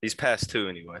these past two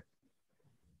anyway.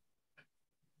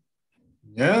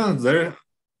 Yeah,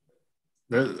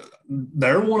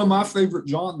 they're one of my favorite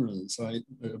genres.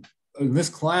 In this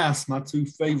class, my two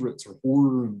favorites are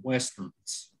horror and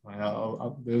westerns.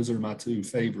 Those are my two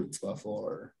favorites by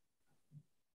far.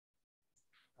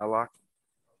 I like them.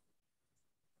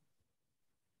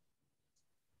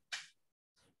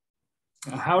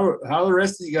 How the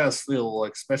rest of you guys feel,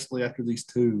 like especially after these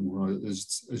two?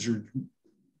 Is your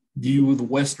view of the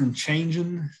Western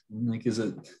changing? Like, is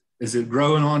it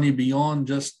growing on you beyond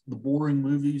just the boring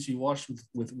movies you watch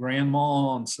with grandma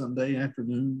on Sunday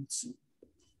afternoons?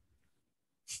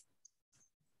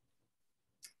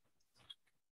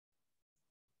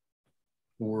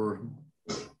 Or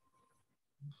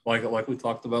like we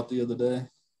talked about the other day?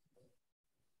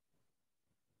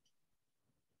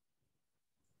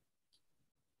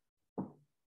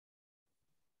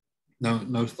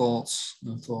 No thoughts.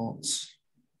 No thoughts.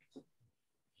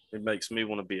 It makes me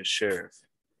want to be a sheriff.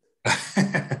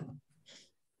 I'm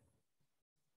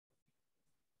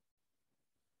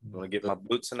gonna get my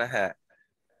boots and a hat.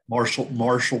 Marshall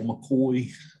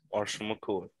McCoy. Marshall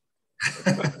McCoy.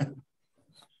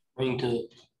 Ring to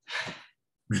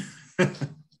it.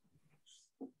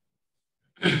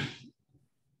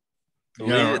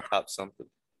 Leah type something.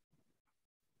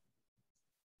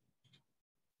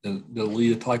 Did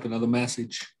Leah type another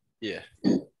message? Yeah.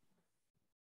 Hey,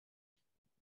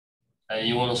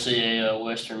 you want to see a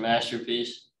Western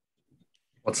masterpiece?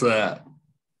 What's that?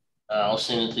 I'll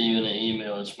send it to you in an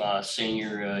email. It's my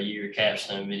senior year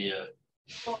capstone video.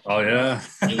 Oh yeah.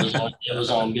 It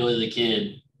was on Billy the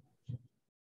Kid.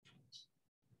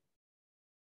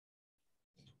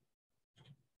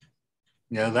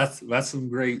 Yeah, that's some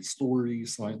great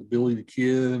stories, like the Billy the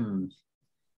Kid, and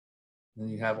then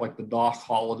you have like the Doc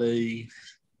Holliday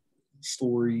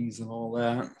stories and all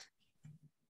that.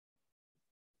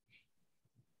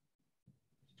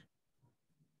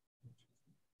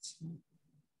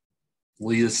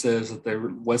 Leah says that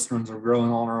the Westerns are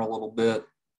growing on her a little bit.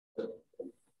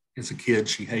 As a kid,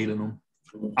 she hated them.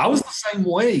 I was the same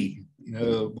way. When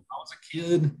I was a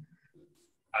kid,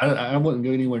 I wouldn't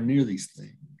go anywhere near these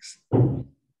things.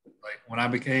 Like when I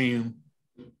became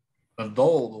an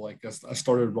adult, like I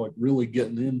started like really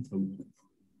getting into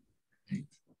it.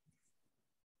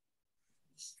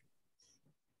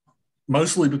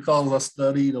 Mostly because I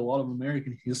studied a lot of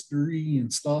American history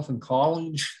and stuff in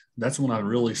college. That's when I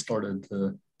really started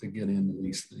to get into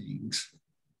these things.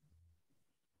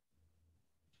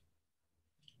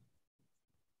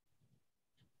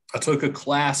 I took a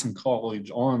class in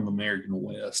college on the American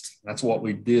West. That's what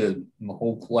we did in the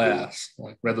whole class.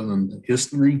 Like rather than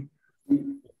history,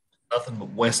 nothing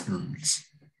but Westerns.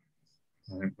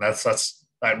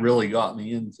 That really got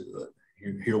me into it.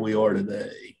 Here we are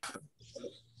today.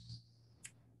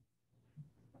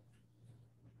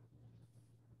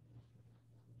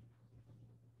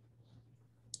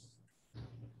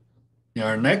 Yeah,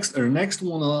 our next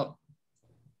one up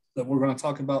that we're going to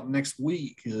talk about next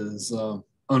week is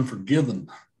Unforgiven.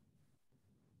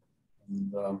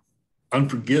 And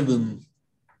Unforgiven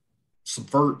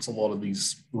subverts a lot of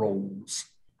these roles.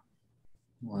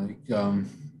 Like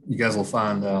you guys will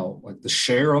find out, like the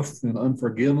sheriff in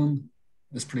Unforgiven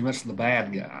is pretty much the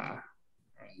bad guy.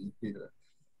 Right? It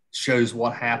shows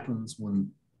what happens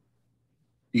when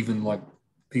even like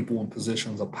people in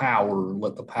positions of power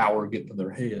let the power get to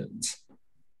their heads.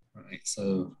 Right.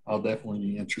 So I'll definitely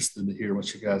be interested to hear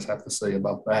what you guys have to say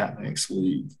about that next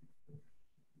week.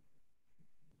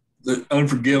 The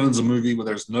Unforgiven's a movie where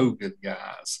there's no good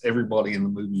guys. Everybody in the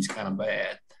movie is kind of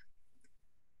bad.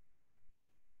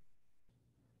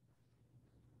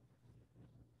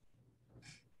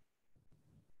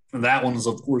 And that one is,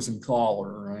 of course, in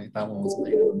color, right? That one was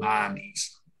made in the 90s.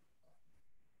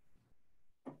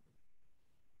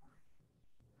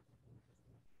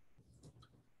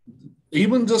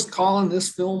 even just calling this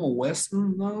film a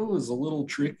Western, though, is a little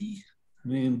tricky. I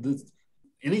mean,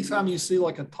 anytime you see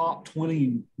like a top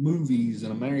 20 movies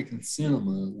in American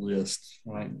cinema list,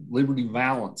 right, Liberty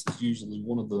Valance is usually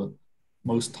one of the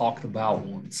most talked about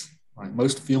ones. Right?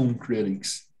 Most film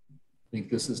critics think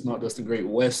this is not just a great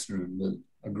Western, but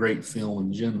a great film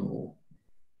in general.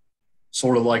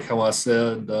 Sort of like how I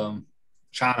said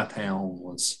Chinatown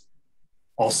was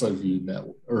also viewed that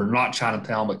way, or not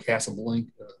Chinatown, but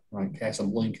Casablanca. Right,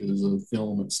 Casablanca is a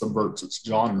film that subverts its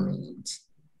genre and it's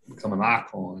become an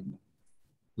icon.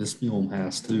 This film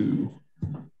has too.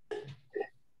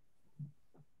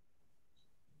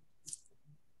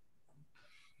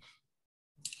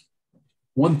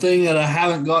 One thing that I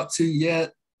haven't got to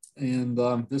yet, and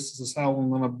this is how I'm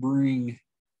going to bring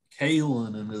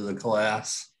Kalen into the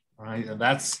class, right? And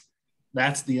that's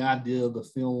the idea of the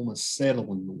film is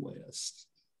settling the West.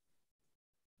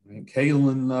 And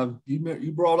Kalen,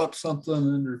 you brought up something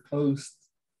in your post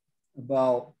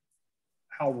about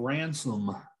how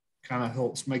ransom kind of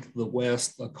helps make the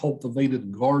West a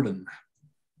cultivated garden.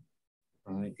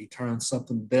 Right? He turns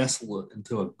something desolate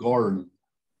into a garden.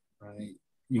 Right?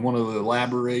 You want to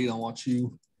elaborate on what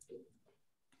you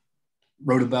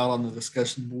wrote about on the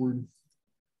discussion board?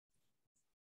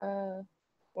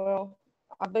 Well,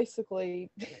 I basically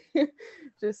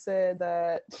just said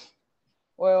that,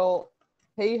 well,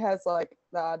 he has like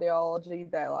the ideology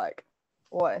that like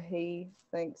what he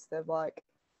thinks of like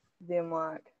them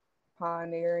like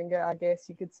pioneering it, I guess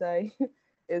you could say,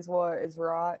 is what is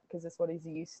right because it's what he's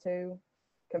used to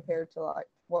compared to like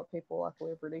what people like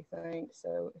Liberty think.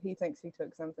 So he thinks he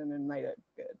took something and made it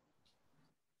good.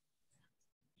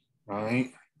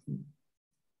 Right.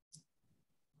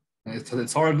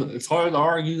 It's hard to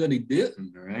argue that he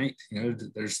didn't, right? You know,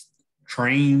 there's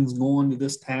trains going to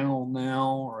this town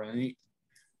now, right?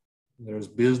 There's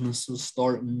businesses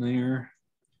starting there.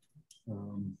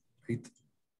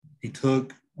 He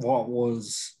took what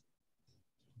was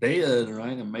dead,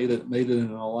 right, and made it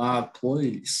an alive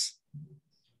place.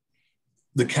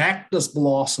 The cactus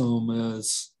blossom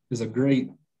is a great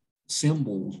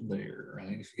symbol there,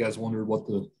 right? If you guys wondered what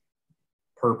the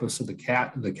purpose of the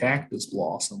cactus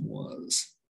blossom was,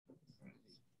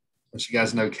 but you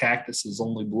guys know cactuses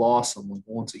only blossom like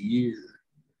once a year.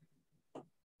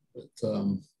 But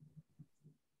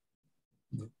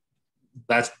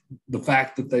that's the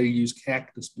fact that they use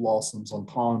cactus blossoms on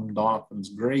Tom Doniphan's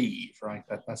grave, right?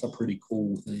 That's a pretty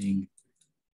cool thing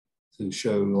to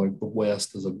show like the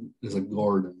West is a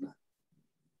garden.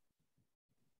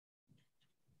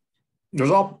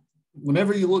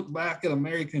 Whenever you look back at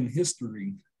American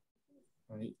history,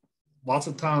 right, lots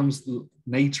of times the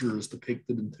nature is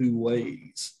depicted in two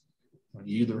ways.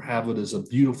 You either have it as a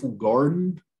beautiful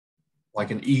garden, like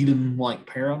an Eden-like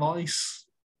paradise,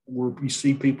 or you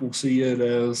see people see it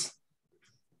as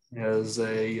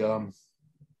a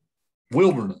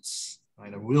wilderness,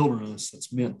 right? A wilderness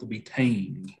that's meant to be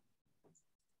tamed.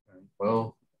 Right?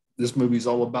 Well, this movie is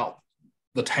all about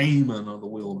the taming of the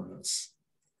wilderness.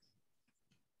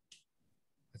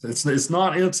 It's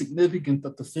not insignificant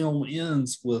that the film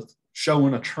ends with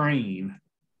showing a train,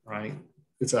 right?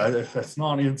 It's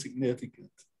not insignificant.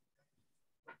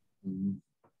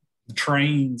 The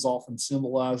trains often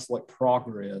symbolize like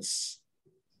progress,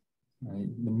 right?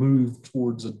 The move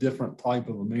towards a different type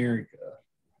of America.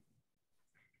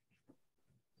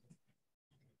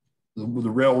 The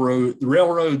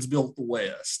railroads built the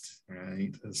West,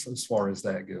 right? As far as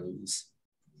that goes.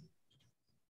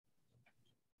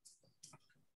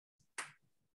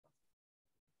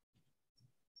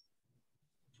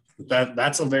 But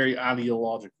that's a very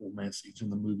ideological message in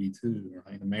the movie too,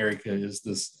 right? America is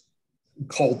this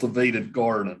cultivated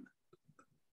garden.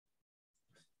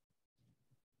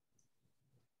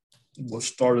 What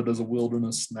started as a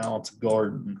wilderness, now it's a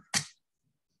garden.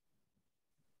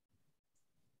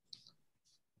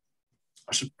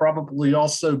 I should probably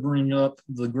also bring up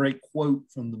the great quote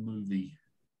from the movie,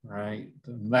 right?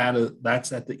 And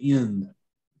that's at the end.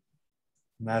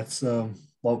 And that's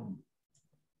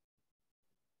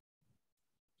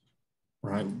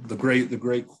right, the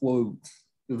great quote.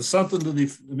 It was something to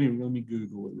the. Let me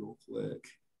Google it real quick.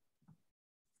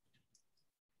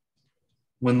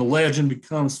 When the legend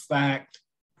becomes fact,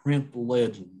 print the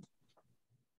legend.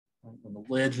 When the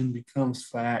legend becomes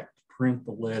fact, print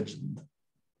the legend.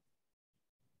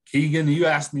 Keegan, you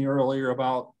asked me earlier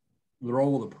about the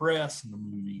role of the press in the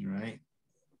movie, right?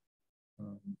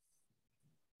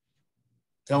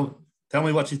 Tell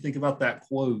me what you think about that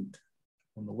quote.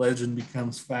 When the legend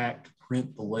becomes fact,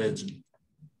 print the legend.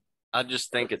 I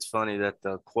just think it's funny that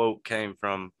the quote came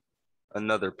from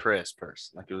another press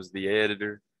person, like it was the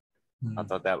editor. I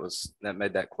thought that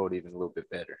made that quote even a little bit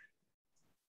better.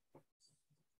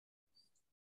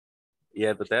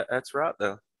 Yeah, but that's right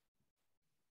though.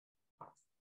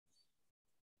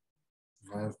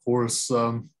 And of course,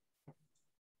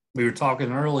 we were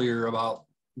talking earlier about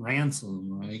ransom,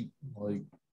 right? Like,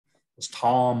 was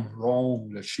Tom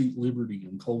wrong to shoot Liberty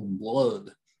in cold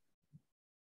blood?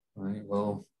 Right.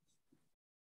 Well,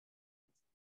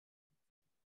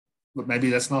 but maybe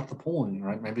that's not the point,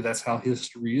 right? Maybe that's how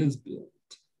history is built.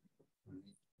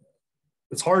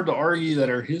 It's hard to argue that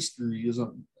our history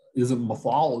isn't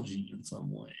mythology in some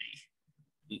way.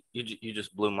 You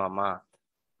just blew my mind.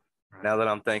 Right. Now that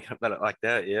I'm thinking about it like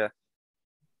that, yeah.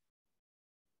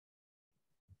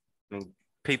 I mean,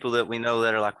 people that we know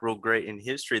that are like real great in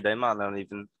history, they might not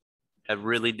even have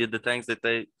really did the things that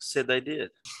they said they did.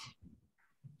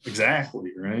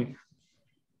 Exactly, right?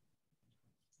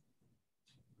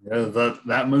 Yeah,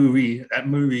 that movie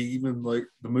even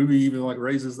like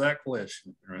raises that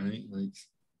question, right? Like,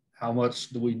 how much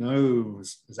do we know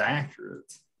is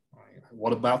accurate? Right?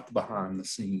 What about the behind the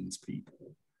scenes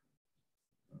people?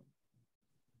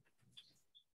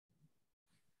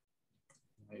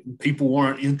 Right? People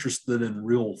weren't interested in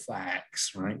real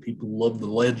facts, right? People love the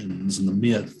legends and the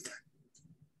myth.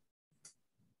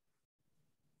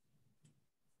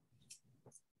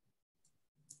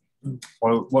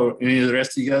 Any of the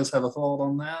rest of you guys have a thought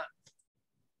on that?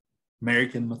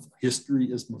 American history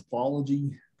is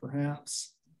mythology,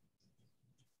 perhaps?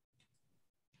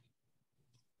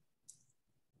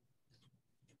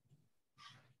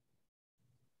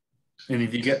 Any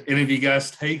of you guys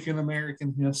taking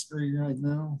American history right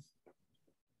now?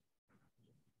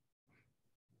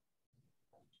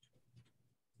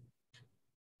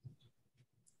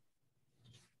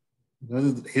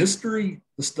 History,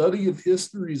 the study of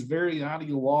history is very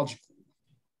ideological,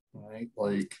 right?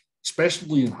 Like,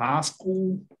 especially in high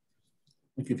school.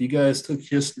 Like, if you guys took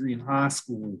history in high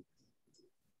school,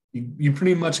 you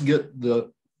pretty much get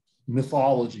the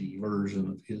mythology version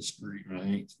of history,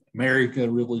 right? America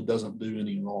really doesn't do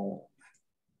any wrong.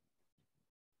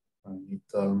 Right?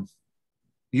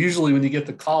 Usually when you get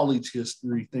to college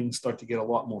history, things start to get a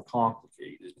lot more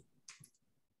complicated.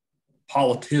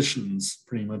 Politicians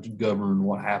pretty much govern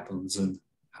what happens in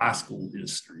high school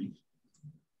history.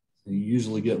 You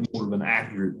usually get more of an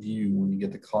accurate view when you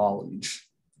get to college.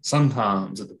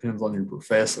 Sometimes it depends on your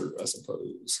professor, I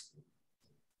suppose.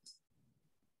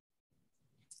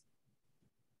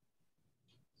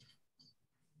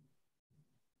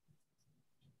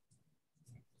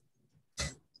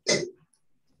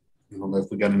 I don't know if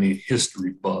we got any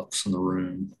history buffs in the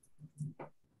room.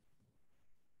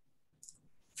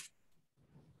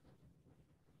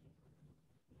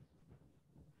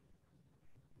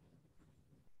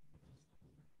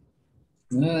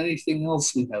 Anything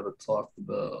else we haven't talked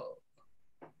about?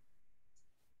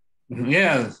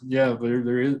 Yeah,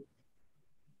 there is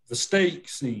the steak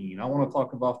scene. I want to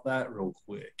talk about that real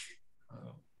quick.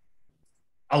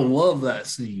 I love that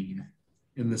scene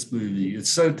in this movie. It's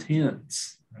so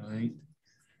tense, right?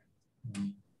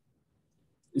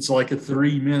 It's like a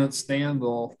 3-minute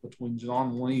standoff between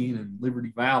John Wayne and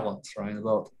Liberty Valance, right?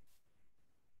 About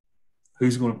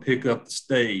who's going to pick up the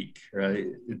steak, right?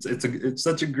 It's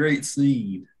such a great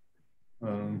scene.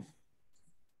 Any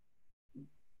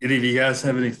of you guys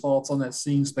have any thoughts on that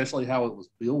scene, especially how it was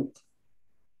built?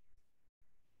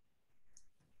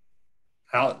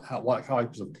 What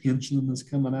types of tension is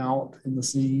coming out in the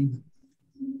scene?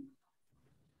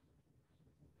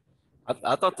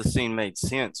 I thought the scene made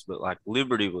sense, but like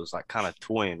Liberty was like kind of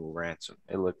toying with Ransom.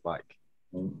 It looked like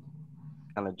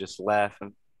kind of just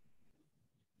laughing,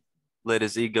 let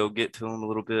his ego get to him a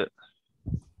little bit.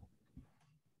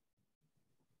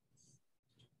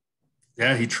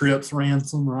 Yeah, he trips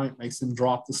Ransom, right? Makes him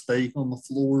drop the steak on the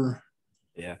floor.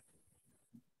 Yeah.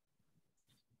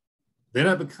 Then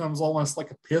it becomes almost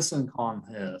like a pissing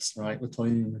contest, right,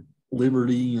 between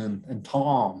Liberty and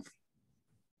Tom.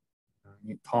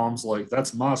 Tom's like,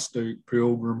 "That's my steak,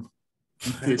 Pilgrim."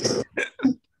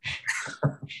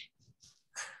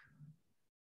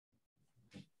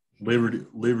 Liberty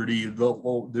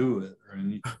won't do it.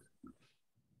 Right?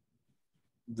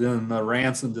 Then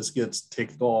Ransom just gets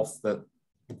ticked off that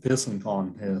the pissing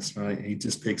contest, right? He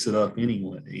just picks it up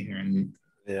anyway. Right?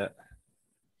 Yeah.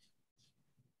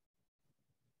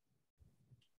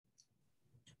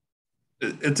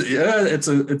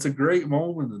 It's a great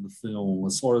moment in the film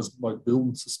as far as like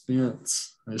building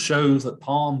suspense. It shows that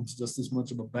Tom's just as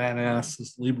much of a badass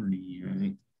as Liberty.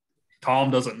 Right? Tom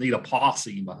doesn't need a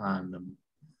posse behind him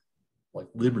like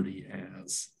Liberty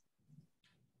has.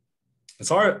 It's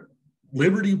hard.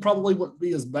 Liberty probably wouldn't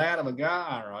be as bad of a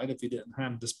guy, right, if he didn't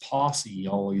have this posse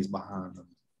always behind him.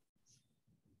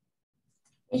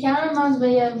 He kind of reminds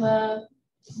me of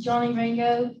Johnny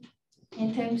Ringo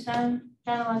in Tombstone,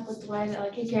 kind of like with the way that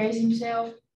like he carries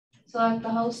himself. So like the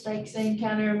whole steak scene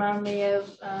kind of remind me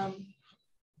of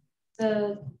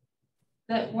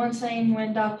that one scene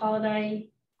when Doc Holliday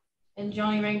and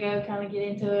Johnny Ringo kind of get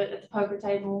into it at the poker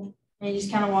table, and he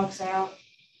just kind of walks out.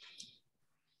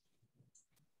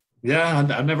 Yeah,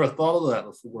 I never thought of that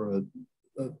before.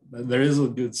 There is a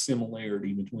good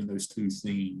similarity between those two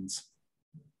scenes.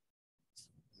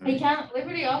 He kind of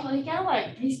Liberty also. He kind of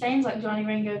like he stands like Johnny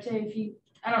Ringo too. If you,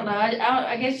 I don't know.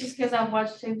 I guess just because I've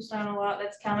watched Tombstone a lot,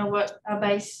 that's kind of what I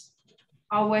base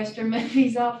all Western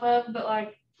movies off of. But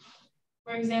like,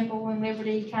 for example, when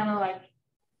Liberty kind of like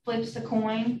flips the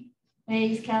coin, and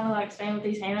he's kind of like standing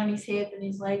with his hand on his hip and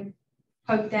his leg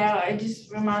poked out, it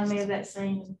just reminds me of that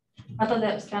scene. I thought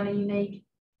that was kind of unique.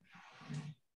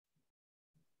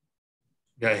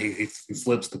 Yeah, he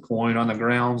flips the coin on the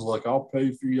grounds like, I'll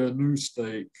pay for your new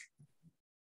steak.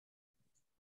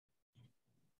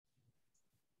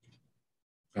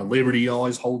 Now, Liberty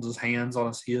always holds his hands on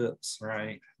his hips,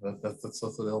 right? That's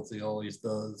something else he always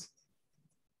does.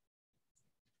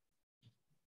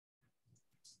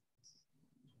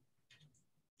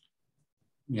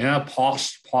 Yeah,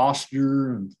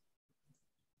 posture and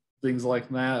things like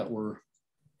that were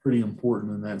pretty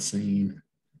important in that scene.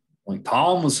 Like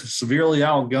Tom was severely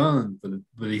outgunned,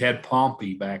 but he had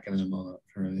Pompey backing him up,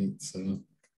 right? So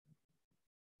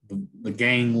the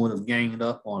gang would have ganged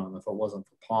up on him if it wasn't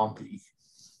for Pompey.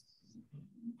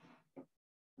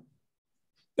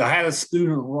 I had a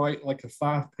student write like a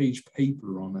 5-page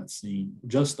paper on that scene,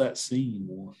 just that scene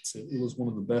once. It was one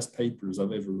of the best papers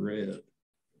I've ever read.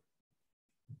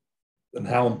 And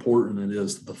how important it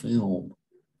is to the film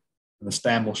and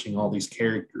establishing all these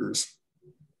characters.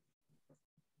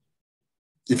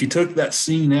 If you took that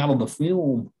scene out of the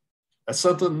film, that's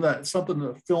something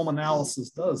that film analysis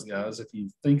does, guys. If you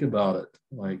think about it,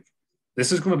 like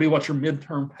this is going to be what your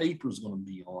midterm paper is going to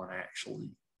be on. Actually,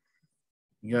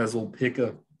 you guys will pick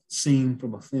a scene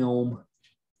from a film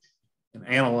and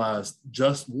analyze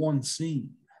just one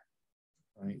scene,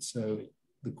 right? So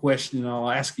the question I'll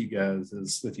ask you guys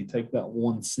is, if you take that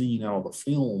one scene out of the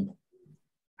film,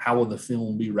 how would the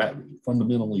film be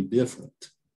fundamentally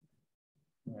different?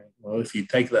 Right. Well, if you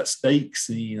take that steak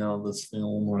scene out of this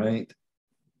film, right,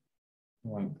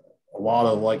 like a lot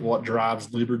of like what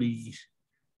drives Liberty,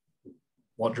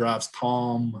 what drives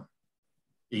Tom,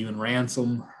 even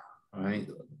Ransom, right?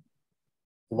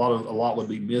 A lot would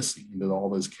be missing to all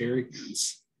those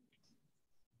characters.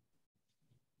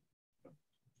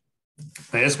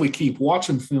 As we keep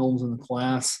watching films in the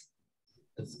class,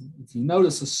 if you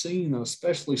notice a scene that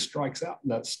especially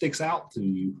sticks out to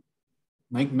you,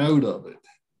 make note of it,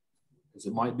 because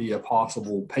it might be a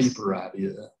possible paper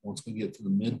idea once we get to the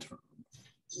midterm.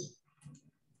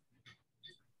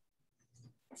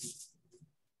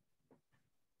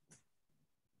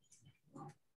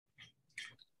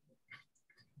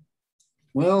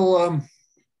 Well,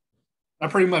 I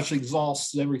pretty much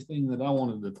exhausted everything that I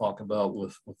wanted to talk about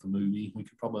with the movie. We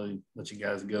could probably let you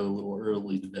guys go a little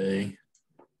early today.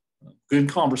 Good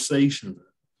conversation.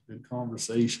 Good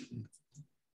conversation.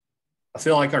 I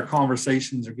feel like our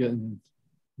conversations are getting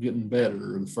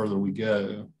better the further we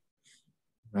go.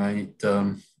 Right.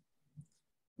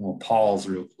 We'll pause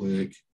real quick.